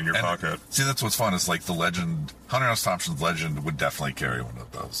brown note in your pocket. See, that's what's fun. It's like the legend. Hunter S. Thompson's legend would definitely carry one of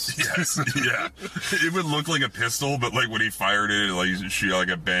those. Yes, yeah. It would look like a pistol, but like when he fired it, like you shoot like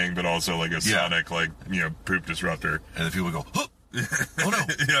a bang, but also like a sonic, poop disruptor. And then people go, oh no,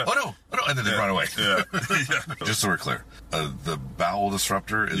 oh no, and then they run away. Yeah. Just so we're clear, the Bowel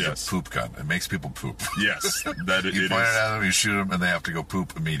Disruptor is a poop gun. It makes people poop. Yes, you point it at them, you shoot them, and they have to go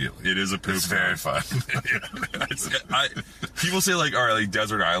poop immediately. It is a poop. It's very fun. People say like, all right, like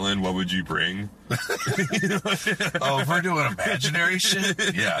desert island, what would you bring? If we're doing imaginary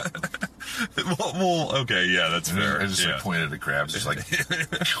shit, yeah. Well, okay, yeah, that's fair. I just like pointed at crabs, just like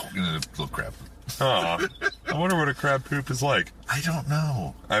little crab. I wonder what a crab poop is like. I don't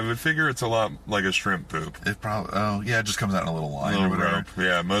know. I would figure it's a lot like a shrimp poop. It probably. It just comes out in a little line or whatever. Rope.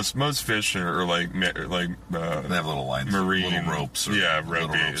 Yeah, most fish are like they have little lines, marine little ropes. Or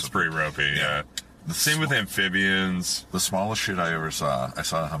ropey. It's pretty ropey. Yeah. Same with amphibians. The smallest shit I ever saw, I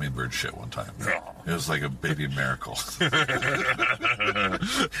saw a hummingbird shit one time. It was like a baby miracle.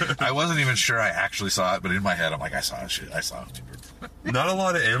 I wasn't even sure I actually saw it, but in my head, I'm like, I saw a hummingbird. Not a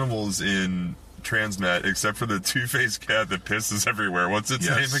lot of animals in Transmet, except for the two-faced cat that pisses everywhere. What's its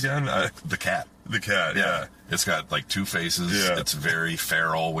name again? The cat. The cat, yeah. It's got like two faces. Yeah. It's very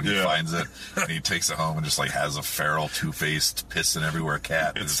feral when he finds it. And he takes it home and just like has a feral, two-faced, pissing everywhere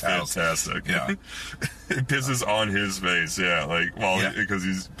cat in his house. Fantastic. Yeah. It pisses on his face, because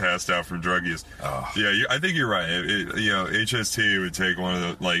he's passed out from drug use. Yeah, I think you're right. HST would take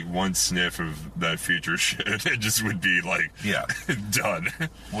one sniff of that future shit. It just would be like, done.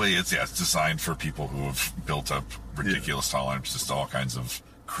 Well, it's designed for people who have built up ridiculous tolerances to all kinds of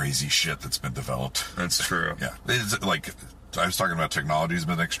crazy shit that's been developed. That's true. Yeah. It's like, I was talking about technology's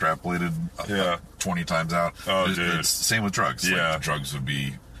been extrapolated 20 times out. Oh, dude. It's the same with drugs. Yeah. Like, drugs would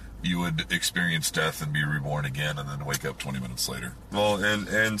be, you would experience death and be reborn again and then wake up 20 minutes later. Well,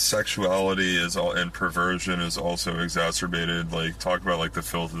 and sexuality and perversion is also exacerbated. Like, talk about like the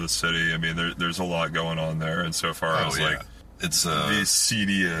filth of the city. I mean, there's a lot going on there. And so far as like, it's the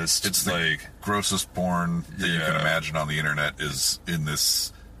seediest, it's the grossest porn that you can imagine on the internet is in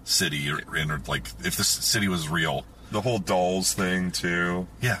this city, or like if this city was real. The whole dolls thing too.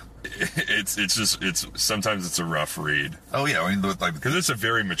 Yeah. it's sometimes it's a rough read. Oh yeah, I mean, like, because it's a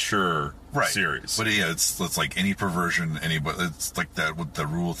very mature series. But yeah, it's like any perversion, it's like that with the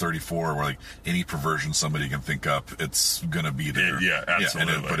Rule 34, where like any perversion somebody can think up, it's gonna be there. Yeah,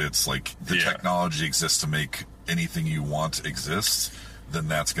 absolutely. But it's like the technology exists to make anything you want exist. Then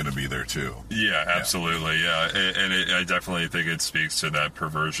that's going to be there too. Yeah, absolutely. Yeah, and I definitely think it speaks to that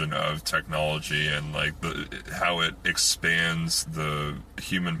perversion of technology and like how it expands the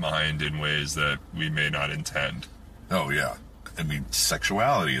human mind in ways that we may not intend. Oh yeah, I mean,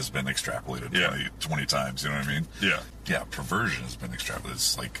 sexuality has been extrapolated 20 times. You know what I mean? Yeah. Yeah, perversion has been extrapolated.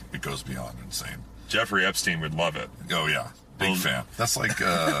 It's like it goes beyond insane. Jeffrey Epstein would love it. Oh yeah, big fan. That's like,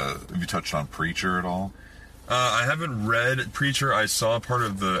 have you touched on Preacher at all? I haven't read Preacher. I saw part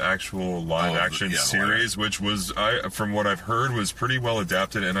of the actual live-action series, which was, from what I've heard, was pretty well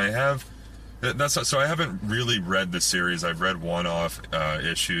adapted. And I haven't really read the series. I've read one-off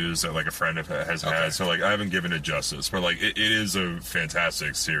issues that like a friend has had. So like I haven't given it justice. But like it is a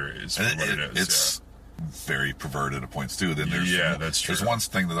fantastic series for what it is. It's very perverted at points too. Then there's that's true. There's one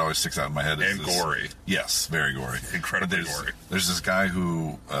thing that always sticks out in my head. And gory. Yes, very gory. Incredibly gory. There's this guy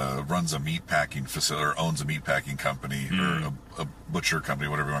who runs a meatpacking facility, or owns a meatpacking company, or a butcher company,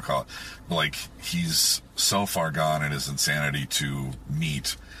 whatever you want to call it. Like, he's so far gone in his insanity to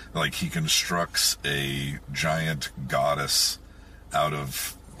meat, like he constructs a giant goddess out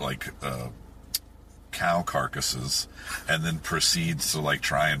of like cow carcasses, and then proceeds to like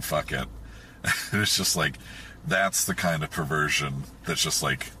try and fuck it. It's just like, that's the kind of perversion that's just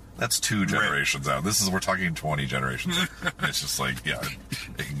like, that's 2 generations out. We're talking 20 generations. And it's just like, yeah,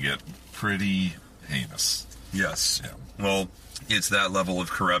 it can get pretty heinous. Yes. Yeah. Well, it's that level of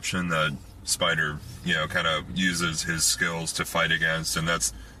corruption that Spider, kind of uses his skills to fight against, and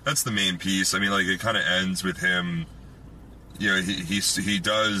that's the main piece. I mean, like, it kind of ends with him, he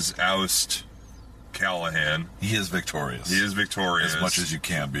does oust Callahan. He is victorious. As much as you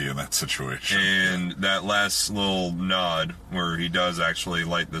can be in that situation. And that last little nod where he does actually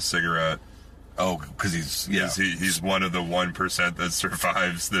light the cigarette. Oh, because he's one of the 1% that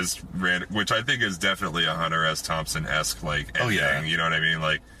survives this which I think is definitely a Hunter S. Thompson-esque like ending. Oh yeah, you know what I mean?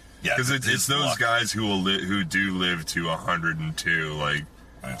 Like, because it's those guys who do live to 102, like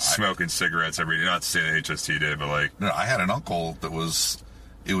smoking cigarettes every day. Not to say that HST did, but like, no, I had an uncle that was.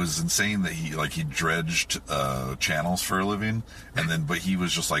 It was insane that he dredged channels for a living, but he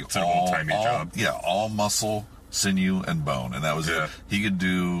was just like all muscle, sinew, and bone, and that was it. He could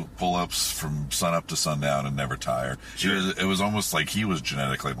do pull-ups from sun up to sundown and never tire. Sure. It was almost like he was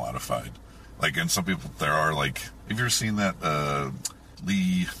genetically modified. Like, and some people there are like, have you ever seen that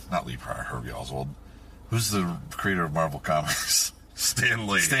Harvey Oswald? Who's the creator of Marvel Comics? Stan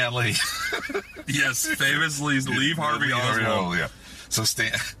Lee. Yes, famously Lee Harvey Oswald. Yeah. So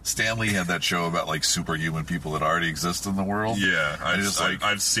Stan Lee had that show about like superhuman people that already exist in the world. Yeah,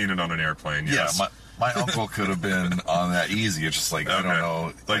 I've seen it on an airplane. Yes. Yeah, my uncle could have been on that easy. It's just like, I don't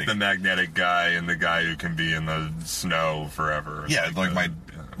know, like the magnetic guy and the guy who can be in the snow forever. Yeah, like my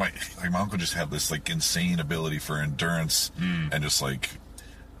uncle just had this like insane ability for endurance, and just like,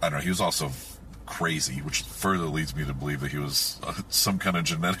 I don't know. He was also crazy, which further leads me to believe that he was some kind of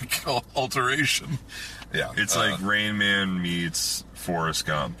genetic alteration. Yeah, it's like Rain Man meets Forrest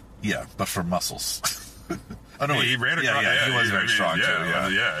Gump. Yeah, but for muscles. Oh no, he ran across. Yeah, he was very strong too.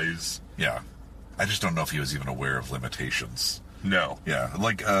 Yeah. I just don't know if he was even aware of limitations. No. Yeah,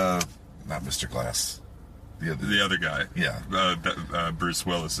 like not Mr. Glass. The other guy. Yeah. Bruce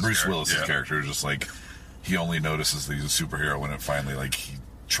Willis' character is just like, he only notices that he's a superhero when it finally like he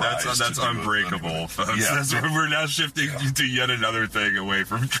tries. That's Unbreakable, folks. Yeah. That's where we're now shifting to yet another thing away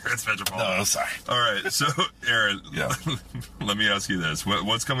from Transmetropolitan. No, sorry. All right, so Aaron, let me ask you this: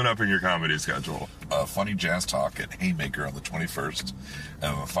 what's coming up in your comedy schedule? Funny Jazz Talk at Haymaker on the 21st,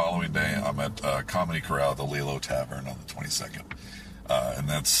 and the following day I'm at Comedy Corral, the Lilo Tavern, on the 22nd. And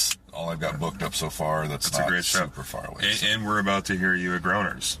that's all I've got booked up so far. That's not a great super far away. And we're about to hear you at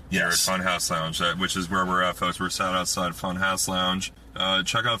Growners. Yes. Here at Funhouse Lounge, which is where we're at, folks. We're sat outside Funhouse Lounge.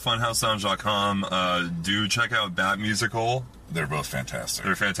 Check out funhouselounge.com. Do check out Bat Musical. They're both fantastic.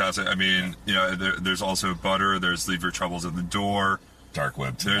 I mean, there's also Butter. There's Leave Your Troubles at the Door. Dark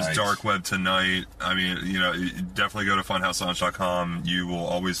Web Tonight. There's Dark Web Tonight. I mean, definitely go to funhouselounge.com. You will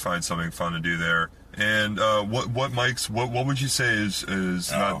always find something fun to do there. And what mics? What would you say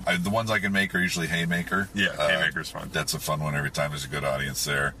is not? The ones I can make are usually Haymaker. Yeah, Haymaker's fun. That's a fun one every time. There's a good audience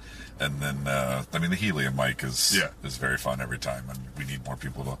there. And then, the helium mic is very fun every time, and we need more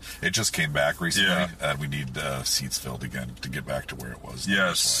people to. It just came back recently, and we need seats filled again to get back to where it was.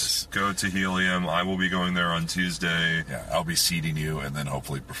 Yes, go to Helium. I will be going there on Tuesday. Yeah, I'll be seating you, and then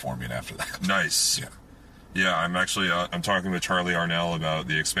hopefully performing after that. Nice. Yeah. I'm actually I'm talking with Charlie Arnell about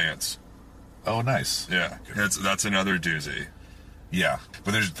The Expanse. Oh, nice. Yeah, that's another doozy. Yeah,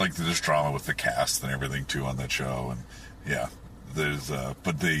 but there's drama with the cast and everything too on that show, and there's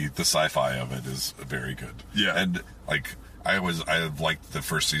but the sci-fi of it is very good. Yeah, and I liked the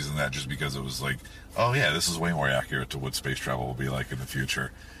first season of that just because it was like, oh yeah, this is way more accurate to what space travel will be like in the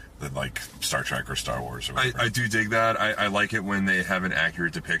future than like Star Trek or Star Wars or whatever. I do dig that. I like it when they have an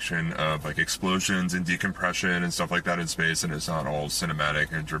accurate depiction of like explosions and decompression and stuff like that in space, and it's not all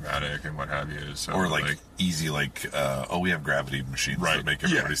cinematic and dramatic and what have you. So, or like easy, we have gravity machines that make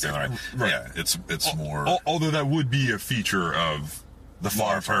everybody stand right. Yeah, it's more. Although that would be a feature of the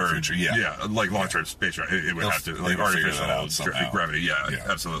far future. Yeah, like long-term space travel. It would have to like artificial gravity. Yeah,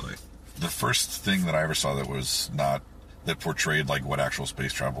 absolutely. The first thing that I ever saw that portrayed like what actual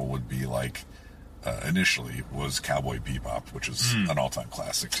space travel would be like initially was Cowboy Bebop, which is an all-time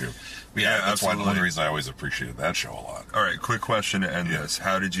classic too. But that's one of the reasons I always appreciated that show a lot. All right, quick question to end this.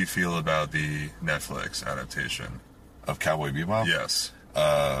 How did you feel about the Netflix adaptation of Cowboy Bebop? Yes.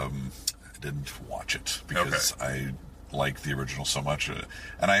 I didn't watch it because I like the original so much,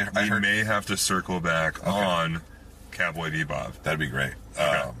 and I heard may have to circle back on Cowboy Bebop. That'd be great.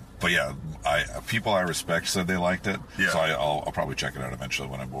 But yeah, people I respect said they liked it, so I'll probably check it out eventually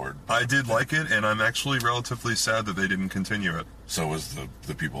when I'm bored. I did like it, and I'm actually relatively sad that they didn't continue it. So was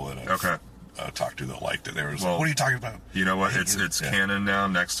the people that I've talked to that liked it. They were like, what are you talking about? You know what? It's canon now.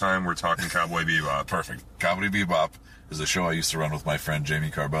 Next time we're talking Cowboy Bebop. Perfect. Cowboy Bebop is a show I used to run with my friend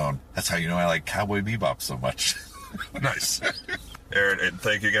Jamie Carbone. That's how you know I like Cowboy Bebop so much. Nice. Aaron,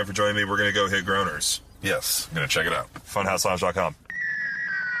 thank you again for joining me. We're going to go hit Groaners. Yes, I'm going to check it out. funhouselounge.com.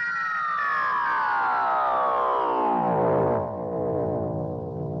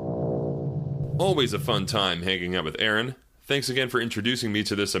 Always a fun time hanging out with Aaron. Thanks again for introducing me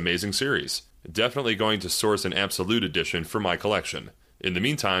to this amazing series. Definitely going to source an absolute edition for my collection. In the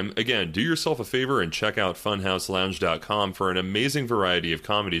meantime, again, do yourself a favor and check out funhouselounge.com for an amazing variety of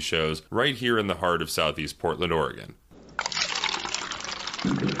comedy shows right here in the heart of Southeast Portland, Oregon.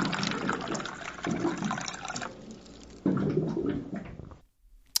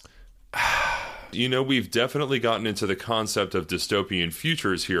 You know, we've definitely gotten into the concept of dystopian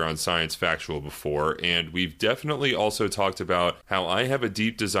futures here on Science Factual before, and we've definitely also talked about how I have a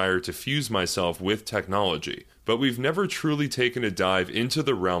deep desire to fuse myself with technology, but we've never truly taken a dive into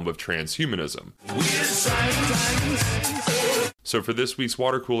the realm of transhumanism. So for this week's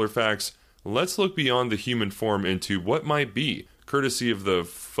Water Cooler Facts, let's look beyond the human form into what might be, courtesy of the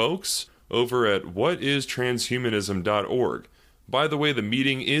folks over at whatistranshumanism.org. By the way, the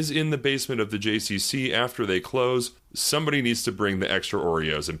meeting is in the basement of the JCC after they close. Somebody needs to bring the extra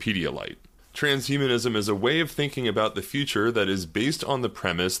Oreos and Pedialyte. Transhumanism is a way of thinking about the future that is based on the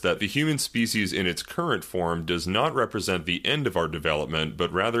premise that the human species in its current form does not represent the end of our development,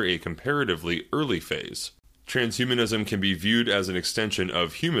 but rather a comparatively early phase. Transhumanism can be viewed as an extension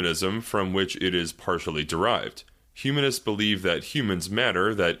of humanism, from which it is partially derived. Humanists believe that humans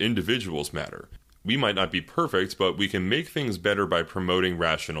matter, that individuals matter. We might not be perfect, but we can make things better by promoting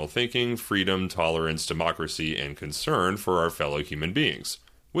rational thinking, freedom, tolerance, democracy, and concern for our fellow human beings.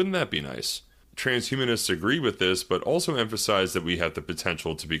 Wouldn't that be nice? Transhumanists agree with this, but also emphasize that we have the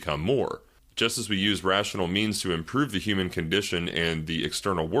potential to become more. Just as we use rational means to improve the human condition and the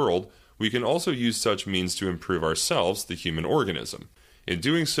external world, we can also use such means to improve ourselves, the human organism. In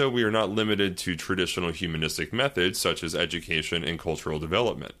doing so, we are not limited to traditional humanistic methods such as education and cultural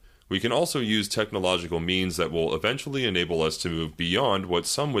development. We can also use technological means that will eventually enable us to move beyond what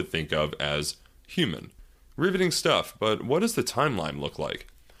some would think of as human. Riveting stuff, but what does the timeline look like?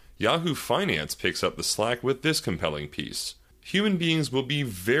 Yahoo Finance picks up the slack with this compelling piece. Human beings will be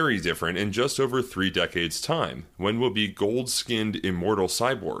very different in just over 3 decades' time, when we'll be gold-skinned immortal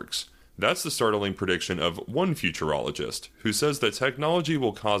cyborgs. That's the startling prediction of one futurologist, who says that technology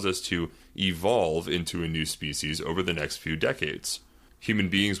will cause us to evolve into a new species over the next few decades. Human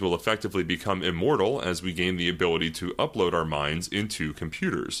beings will effectively become immortal as we gain the ability to upload our minds into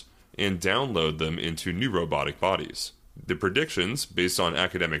computers and download them into new robotic bodies. The predictions, based on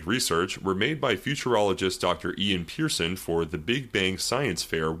academic research, were made by futurologist Dr. Ian Pearson for the Big Bang Science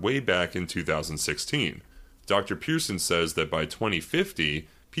Fair way back in 2016. Dr. Pearson says that by 2050,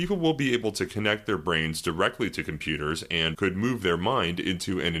 people will be able to connect their brains directly to computers and could move their mind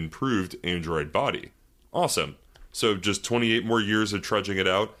into an improved android body. Awesome. So just 28 more years of trudging it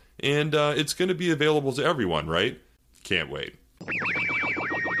out, and it's going to be available to everyone, right? Can't wait.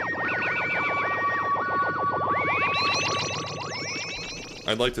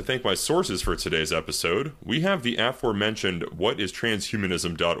 I'd like to thank my sources for today's episode. We have the aforementioned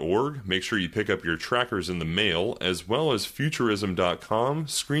whatistranshumanism.org. Make sure you pick up your trackers in the mail, as well as futurism.com,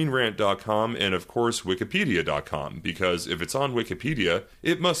 screenrant.com, and of course wikipedia.com, because if it's on Wikipedia,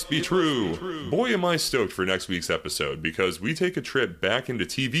 it must be true. Boy, am I stoked for next week's episode, because we take a trip back into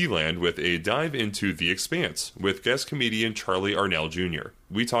TV land with a dive into The Expanse with guest comedian Charlie Arnell Jr.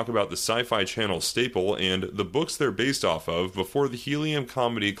 We talk about the Sci-Fi Channel staple and the books they're based off of before the Helium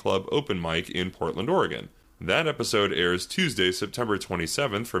Comedy Club open mic in Portland, Oregon. That episode airs Tuesday, September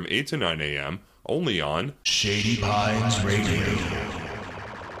 27th from 8 to 9 a.m., only on Shady Pines Radio.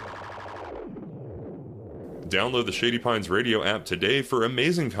 Download the Shady Pines Radio app today for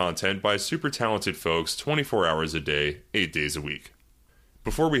amazing content by super talented folks 24 hours a day, 8 days a week.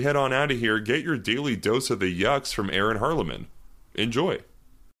 Before we head on out of here, get your daily dose of the yucks from Aaron Harleman. Enjoy.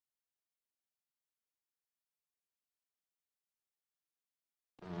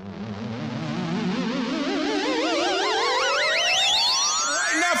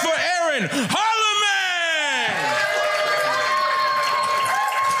 For Aaron Harleman!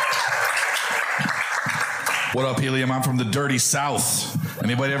 What up, Helium? I'm from the Dirty South.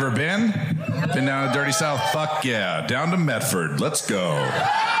 Anybody ever been? Been down to Dirty South? Fuck yeah. Down to Medford. Let's go.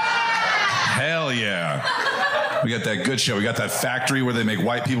 Hell yeah. We got that good show. We got that factory where they make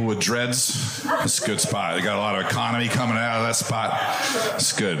white people with dreads. It's a good spot. They got a lot of economy coming out of that spot.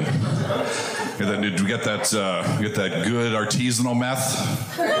 It's good. We got that good artisanal meth.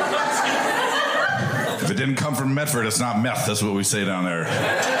 If it didn't come from Medford, it's not meth. That's what we say down there.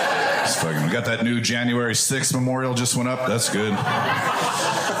 We got that new January 6th memorial just went up. That's good.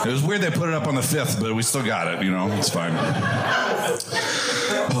 It was weird they put it up on the 5th, but we still got it. It's fine.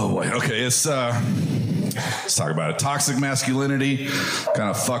 Oh boy. Okay, let's talk about it. Toxic masculinity, kind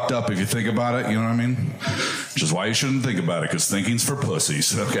of fucked up if you think about it, you know what I mean? Which is why you shouldn't think about it, because thinking's for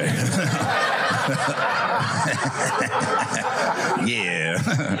pussies. Okay. Yeah.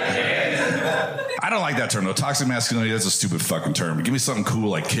 I don't like that term, though. Toxic masculinity, that's a stupid fucking term. Give me something cool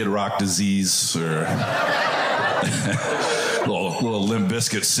like Kid Rock disease or little Limp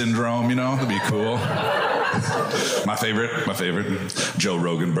Bizkit syndrome, that'd be cool. My favorite, Joe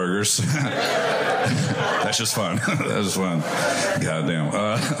Rogan burgers. That's just fun. That's just fun. Goddamn.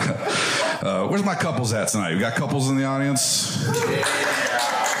 Where's my couples at tonight? We got couples in the audience?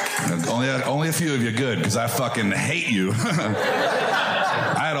 Only a few of you, good, because I fucking hate you.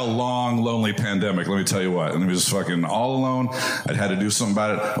 I had a long, lonely pandemic, let me tell you what. And it was fucking all alone. I'd had to do something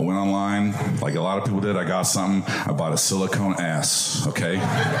about it. I went online, like a lot of people did. I got something. I bought a silicone ass, okay?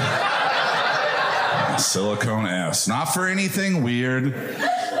 Silicone ass. Not for anything weird,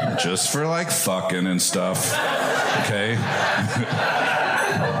 just for like fucking and stuff, okay?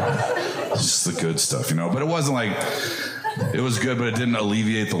 Just the good stuff, But it wasn't like, it was good, but it didn't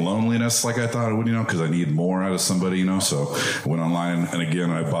alleviate the loneliness like I thought it would, because I need more out of somebody, So I went online, and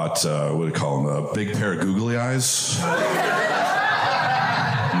again, I bought, what do you call them, a big pair of googly eyes.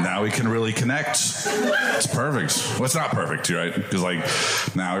 Now we can really connect. It's perfect. Well, it's not perfect, right?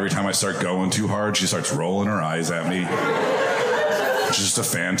 Because now every time I start going too hard, she starts rolling her eyes at me. Just a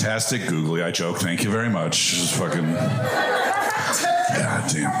fantastic googly eye joke. Thank you very much. Just fucking... God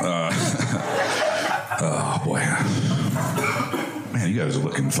damn. Oh, boy. Man, you guys are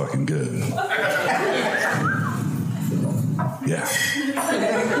looking fucking good. Yeah.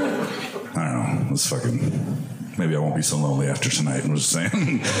 I don't know. Let's fucking... Maybe I won't be so lonely after tonight. I'm just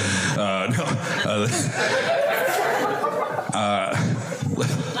saying.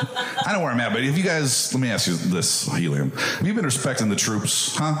 I know where I'm at, but if you guys, let me ask you this, Helium. Have you been respecting the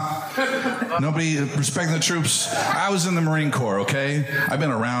troops, huh? Nobody respecting the troops? I was in the Marine Corps, okay? I've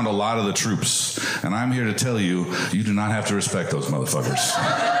been around a lot of the troops, and I'm here to tell you, you do not have to respect those motherfuckers.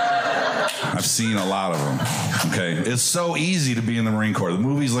 I've seen a lot of them, okay? It's so easy to be in the Marine Corps. The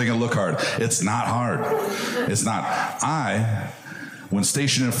movies make it look hard. It's not hard. It's not. When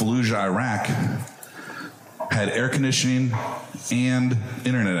stationed in Fallujah, Iraq, had air conditioning and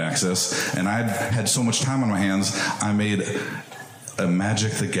internet access, and I'd had so much time on my hands, I made a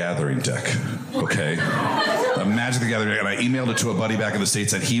Magic the Gathering deck, okay? A Magic the Gathering deck, and I emailed it to a buddy back in the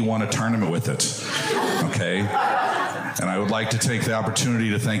States, and he won a tournament with it, okay? And I would like to take the opportunity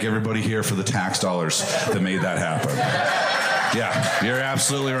to thank everybody here for the tax dollars that made that happen. Yeah, you're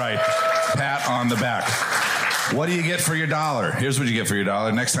absolutely right. Pat on the back. What do you get for your dollar? Here's what you get for your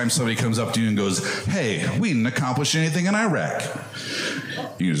dollar. Next time somebody comes up to you and goes, hey, we didn't accomplish anything in Iraq.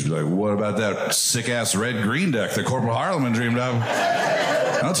 You can just be like, what about that sick-ass red-green deck that Corporal Harleman dreamed of?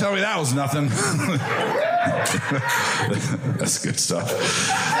 Don't tell me that was nothing. That's good stuff.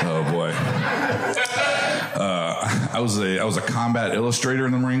 Oh, boy. I was a combat illustrator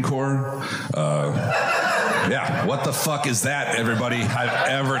in the Marine Corps. Yeah, what the fuck is that, everybody I've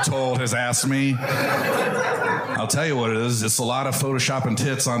ever told has asked me? I'll tell you what it is. It's a lot of photoshopping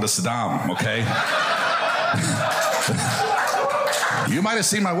tits onto Saddam, okay? You might have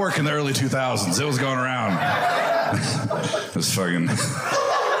seen my work in the early 2000s. It was going around. It's fucking...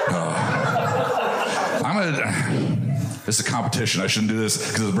 It's a competition. I shouldn't do this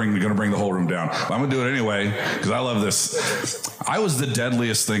because it's going to bring the whole room down. But I'm going to do it anyway because I love this. I was the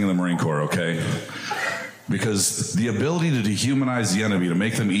deadliest thing in the Marine Corps, okay? Because the ability to dehumanize the enemy, to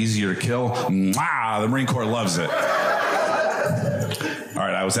make them easier to kill, the Marine Corps loves it. All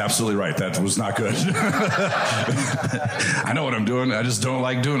right, I was absolutely right. That was not good. I know what I'm doing. I just don't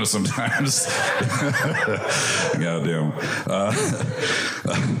like doing it sometimes. Goddamn.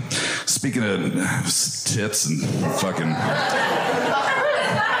 Speaking of tits and fucking...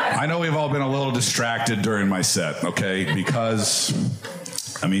 I know we've all been a little distracted during my set, okay? Because...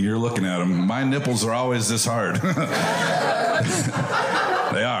 I mean, you're looking at them. My nipples are always this hard.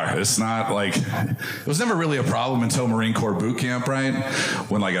 They are. It's not like... It was never really a problem until Marine Corps boot camp, right?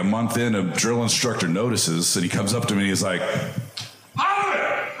 When like a month in, a drill instructor notices, and he comes up to me and he's like...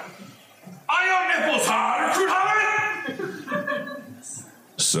 Harleman! Are your nipples hard, Recruit Harleman?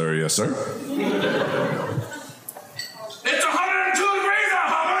 Sir, yes, sir? It's 102 degrees out,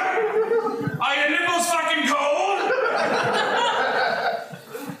 Harleman! Are your nipples fucking cold?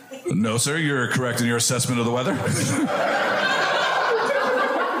 No, sir, you're correct in your assessment of the weather. You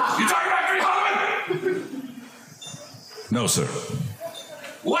talking about Recruit Harleman? No, sir.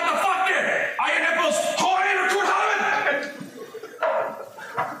 What the fuck, then? Are your nipples horny, Recruit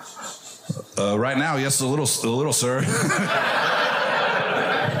Harleman? Right now, yes, a little, sir.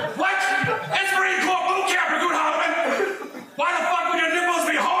 What? It's Marine Corps boot camp, Recruit Harleman! Why the fuck would your nipples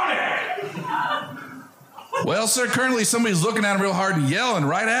be horny? Well, sir, currently somebody's looking at him real hard and yelling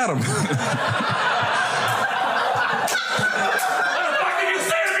right at him. What the fuck did you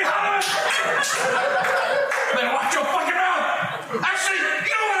say to me, Harleman? Better watch your fucking mouth. Actually, you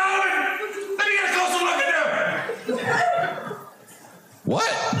know what, Harleman? Let me get a closer look at them.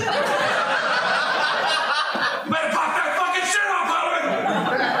 What? Better pop that fucking shit off, Harleman.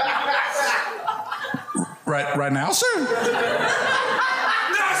 Right now, sir? No,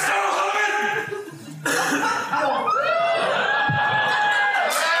 still, Harleman.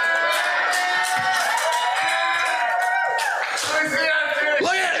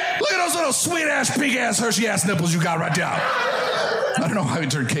 Look at those little sweet-ass, big-ass, Hershey-ass nipples you got right now. I don't know how you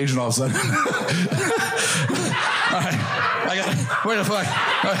turned Cajun all of a sudden. All right. Where the fuck?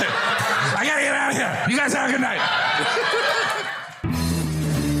 All right. I gotta get out of here. You guys have a good night.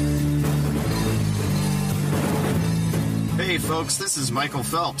 Hey folks, this is Michael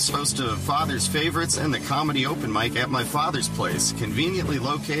Phelps, host of Father's Favorites and the Comedy Open Mic at my father's place, conveniently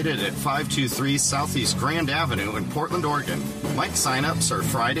located at 523 Southeast Grand Avenue in Portland, Oregon. Mic sign-ups are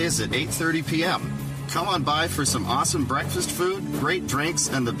Fridays at 8:30 p.m. Come on by for some awesome breakfast food, great drinks,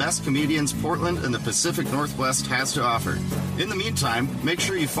 and the best comedians Portland and the Pacific Northwest has to offer. In the meantime, make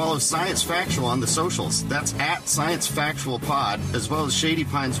sure you follow Science Factual on the socials. That's at Science Factual Pod, as well as Shady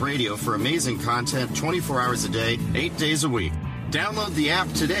Pines Radio for amazing content 24 hours a day, 8 days a week. Download the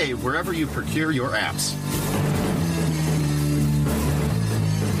app today wherever you procure your apps.